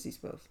haven't had dizzy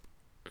spells.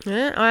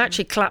 Yeah, I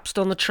actually collapsed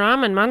on the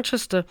tram in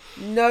Manchester.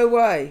 No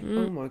way.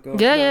 Oh my God.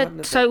 Yeah, No, I yeah, hadn't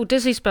had that. total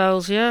dizzy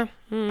spells, yeah.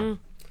 Mm.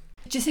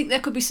 Do you think there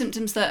could be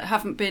symptoms that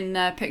haven't been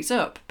picked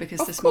up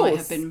because Of this might course.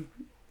 have been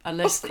a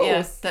list Of that, yeah,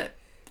 course. that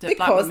black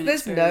Because women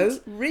there's experience?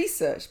 no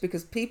research,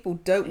 because people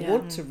don't Yeah.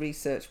 want to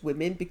research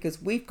women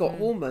because we've got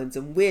hormones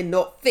and we're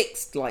not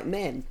fixed like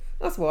men.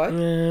 That's why.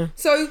 Yeah.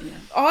 So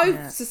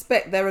I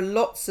suspect there are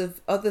lots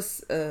of other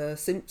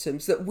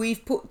symptoms that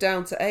we've put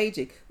down to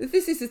aging.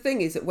 This is the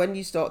thing, is that when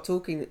we start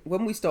talking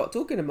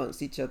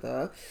amongst each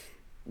other,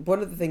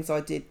 one of the things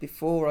I did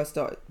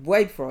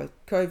way before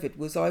COVID,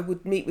 was I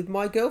would meet with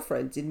my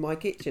girlfriends in my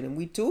kitchen and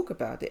we'd talk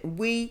about it. And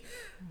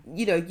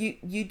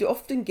you'd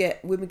often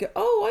get women go,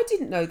 "Oh, I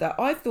didn't know that.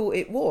 I thought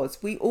it was.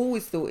 We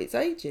always thought it's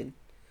aging."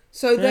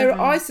 So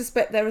I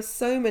suspect there are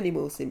so many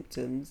more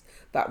symptoms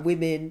that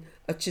women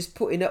are just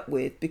putting up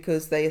with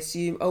because they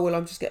assume, "Oh, well,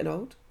 I'm just getting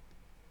old."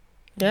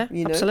 Yeah,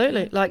 You know?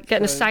 absolutely. Like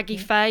getting a So- saggy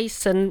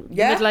face and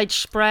Yeah.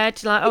 middle-aged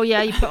spread. Like, oh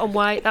yeah, you put on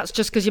weight. That's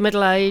just because you're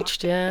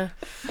middle-aged. Yeah,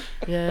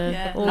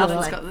 Yeah, all of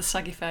Nathan's that. got the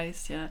saggy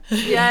face, yeah.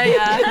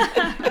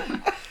 Yeah.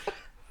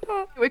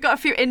 We've got a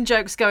few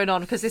in-jokes going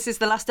on because this is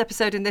the last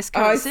episode in this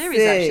current I series,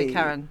 see. actually,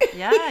 Karen.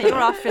 Yeah, you're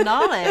our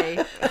finale.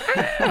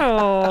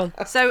 Oh,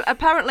 So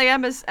apparently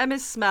Emma's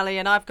smelly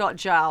and I've got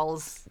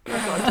jowls.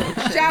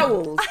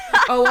 Jowls.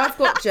 Oh, I've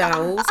got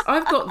jowls.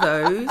 I've got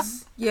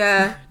those.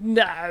 Yeah.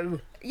 no.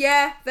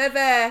 Yeah, they're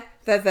there.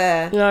 They're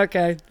there.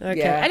 Okay.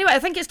 Yeah. Anyway, I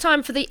think it's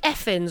time for the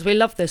F-ins. We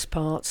love this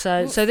part.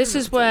 So this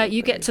is where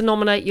you get to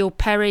nominate your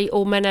Perry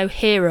or Menno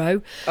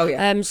hero. Oh,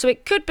 yeah. So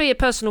it could be a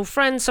personal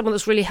friend, someone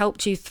that's really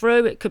helped you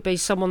through. It could be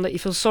someone that you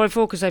feel sorry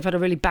for because they've had a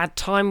really bad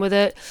time with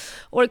it.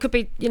 Or it could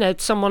be,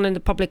 someone in the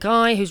public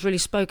eye who's really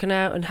spoken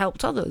out and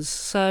helped others.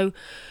 So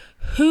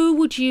who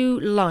would you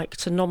like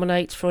to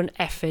nominate for an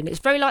F-in? It's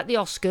very like the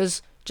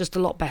Oscars, just a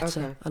lot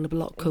better Okay. and a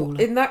lot cooler.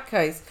 In that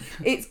case,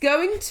 it's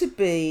going to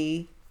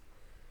be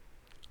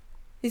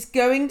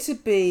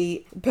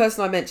the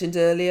person I mentioned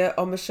earlier,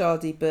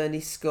 Omashadi Bernie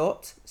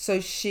Scott. So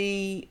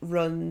she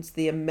runs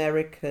the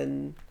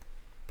American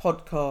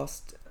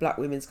podcast Black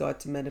Women's Guide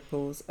to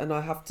Menopause, and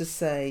I have to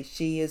say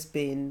she has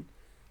been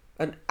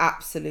an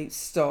absolute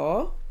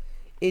star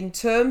in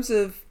terms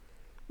of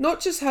not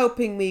just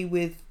helping me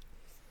with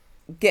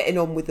getting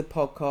on with the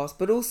podcast,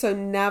 but also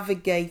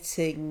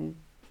navigating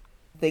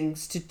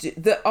things to do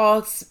that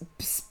are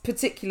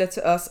particular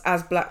to us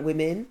as Black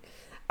women.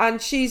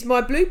 And she's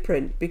my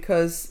blueprint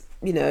because,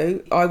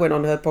 I went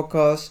on her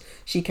podcast,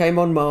 she came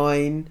on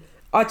mine.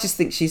 I just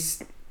think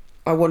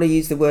I want to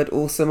use the word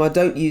awesome. I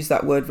don't use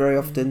that word very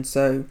often,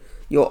 so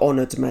you're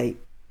honoured, mate.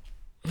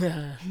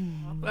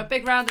 A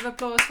big round of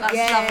applause for that.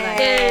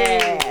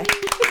 Yeah.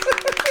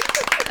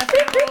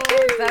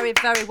 Very,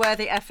 very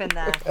worthy F in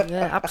there.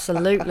 Yeah,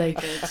 absolutely.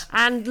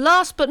 And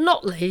last but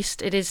not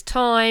least, it is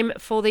time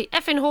for the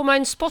Effin'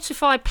 Hormone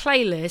Spotify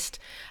playlist.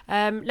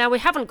 Now, we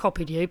haven't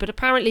copied you, but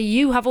apparently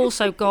you have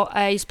also got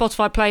a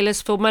Spotify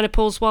playlist for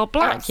Menopause While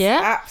Black,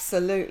 yeah?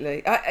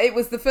 Absolutely. It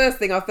was the first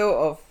thing I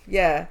thought of.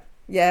 Yeah.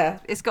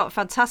 It's got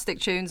fantastic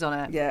tunes on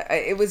it. Yeah,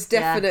 it was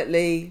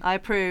definitely... I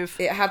approve.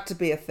 It had to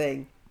be a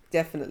thing.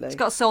 Definitely. It's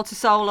got Soul to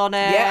Soul on it.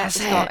 Yes.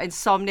 It's got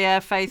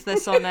Insomnia,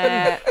 Faithless on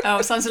it. Oh,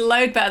 it sounds a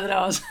load better than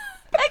ours.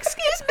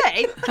 Excuse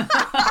me.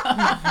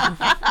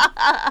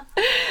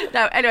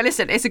 No, anyway,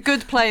 listen, it's a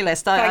good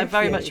playlist. I Thank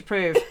very you. much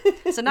approve.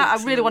 So now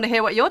I really want to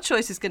hear what your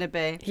choice is going to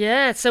be.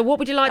 Yeah, so what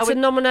would you like to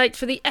nominate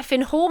for the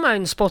Effin'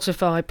 Hormone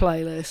Spotify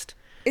playlist?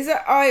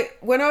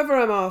 Whenever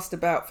I'm asked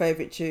about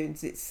favourite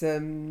tunes, it's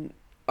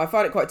I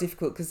find it quite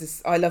difficult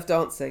because I love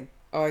dancing.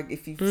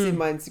 If you've seen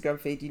my Instagram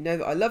feed, you know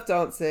that I love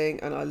dancing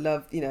and I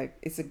love,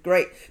 it's a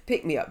great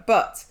pick-me-up.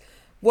 But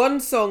one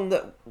song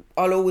that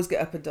I'll always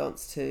get up and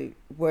dance to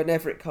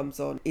whenever it comes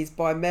on is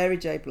by Mary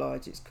J.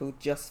 Blige. It's called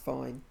Just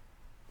Fine.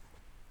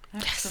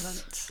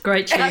 Excellent.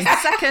 Great tune.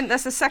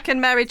 That's the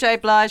second Mary J.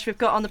 Blige we've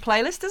got on the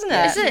playlist, isn't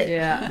it? Is it?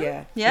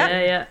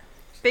 Yeah.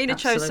 Bina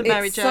chose some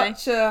Mary It's J.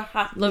 such a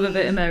happy, Love a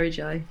bit of Mary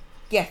J.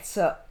 get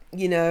up,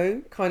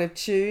 kind of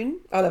tune.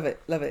 I love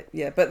it.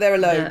 Yeah, but there are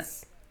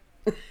loads.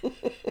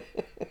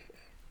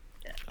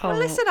 Well,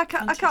 listen, I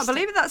can't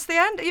believe it. That's the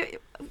end.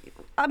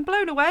 I'm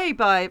blown away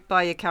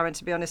by you, Karen,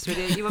 to be honest with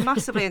you. You were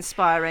massively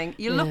inspiring.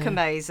 You look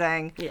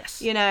amazing.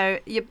 Yes.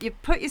 You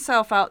put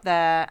yourself out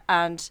there,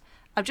 and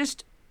I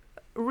just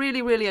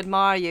really, really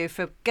admire you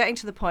for getting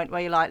to the point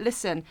where you're like,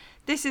 listen,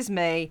 this is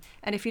me,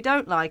 and if you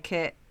don't like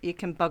it, you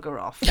can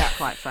bugger off,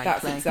 quite frankly.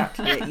 That's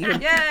exactly it.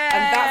 And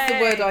that's the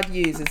word I'd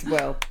use as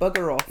well.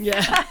 Bugger off. Yeah.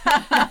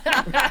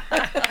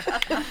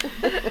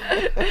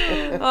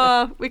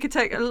 Oh, we could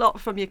take a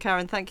lot from you,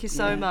 Karen. Thank you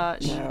so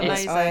much. No,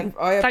 Amazing.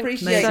 I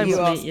appreciate so you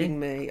much. asking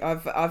me.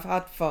 I've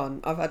had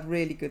fun. I've had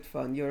really good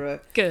fun. You're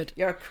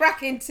a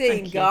cracking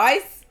team, you.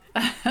 guys.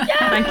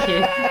 Thank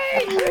you.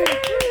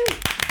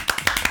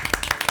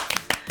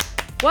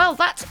 Well,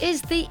 that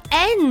is the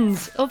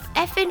end of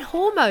Effin'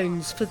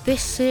 Hormones for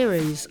this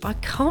series. I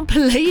can't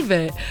believe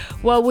it.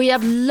 Well, we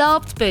have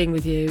loved being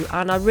with you,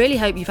 and I really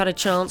hope you've had a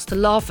chance to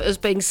laugh at us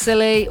being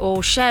silly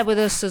or share with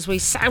us as we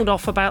sound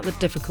off about the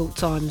difficult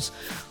times.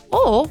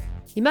 Or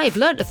you may have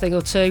learnt a thing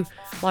or two,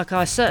 like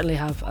I certainly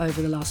have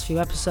over the last few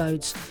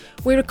episodes.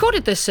 We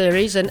recorded this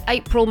series in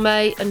April,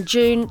 May and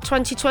June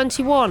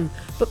 2021,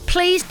 but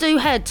please do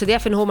head to the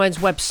Effin' Hormones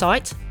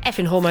website,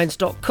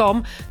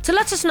 effinhormones.com, to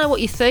let us know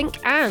what you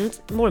think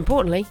and, more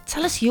importantly,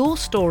 tell us your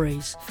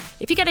stories.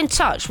 If you get in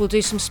touch, we'll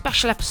do some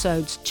special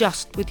episodes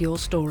just with your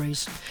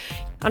stories.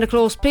 And of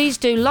course, please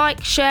do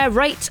like, share,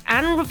 rate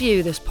and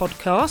review this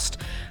podcast.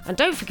 And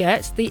don't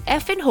forget, the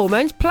Effin'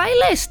 Hormones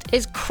playlist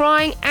is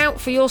crying out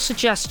for your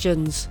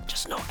suggestions.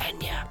 Just not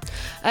Enya.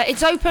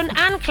 It's open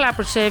and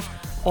collaborative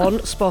on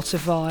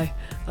Spotify.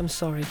 I'm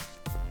sorry,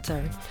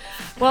 Terry.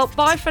 Well,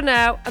 bye for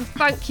now, and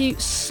thank you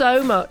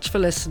so much for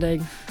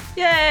listening.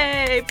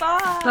 Yay!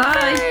 Bye!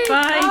 Bye.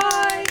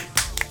 Bye.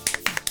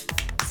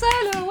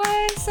 Sail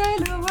away,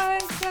 sail away,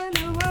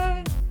 sail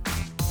away.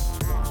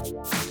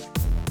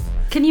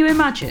 Can you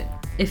imagine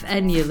if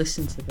Enya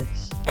listened to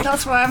this?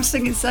 That's why I'm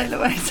singing Sail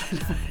Away, Sail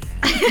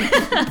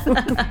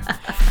Away.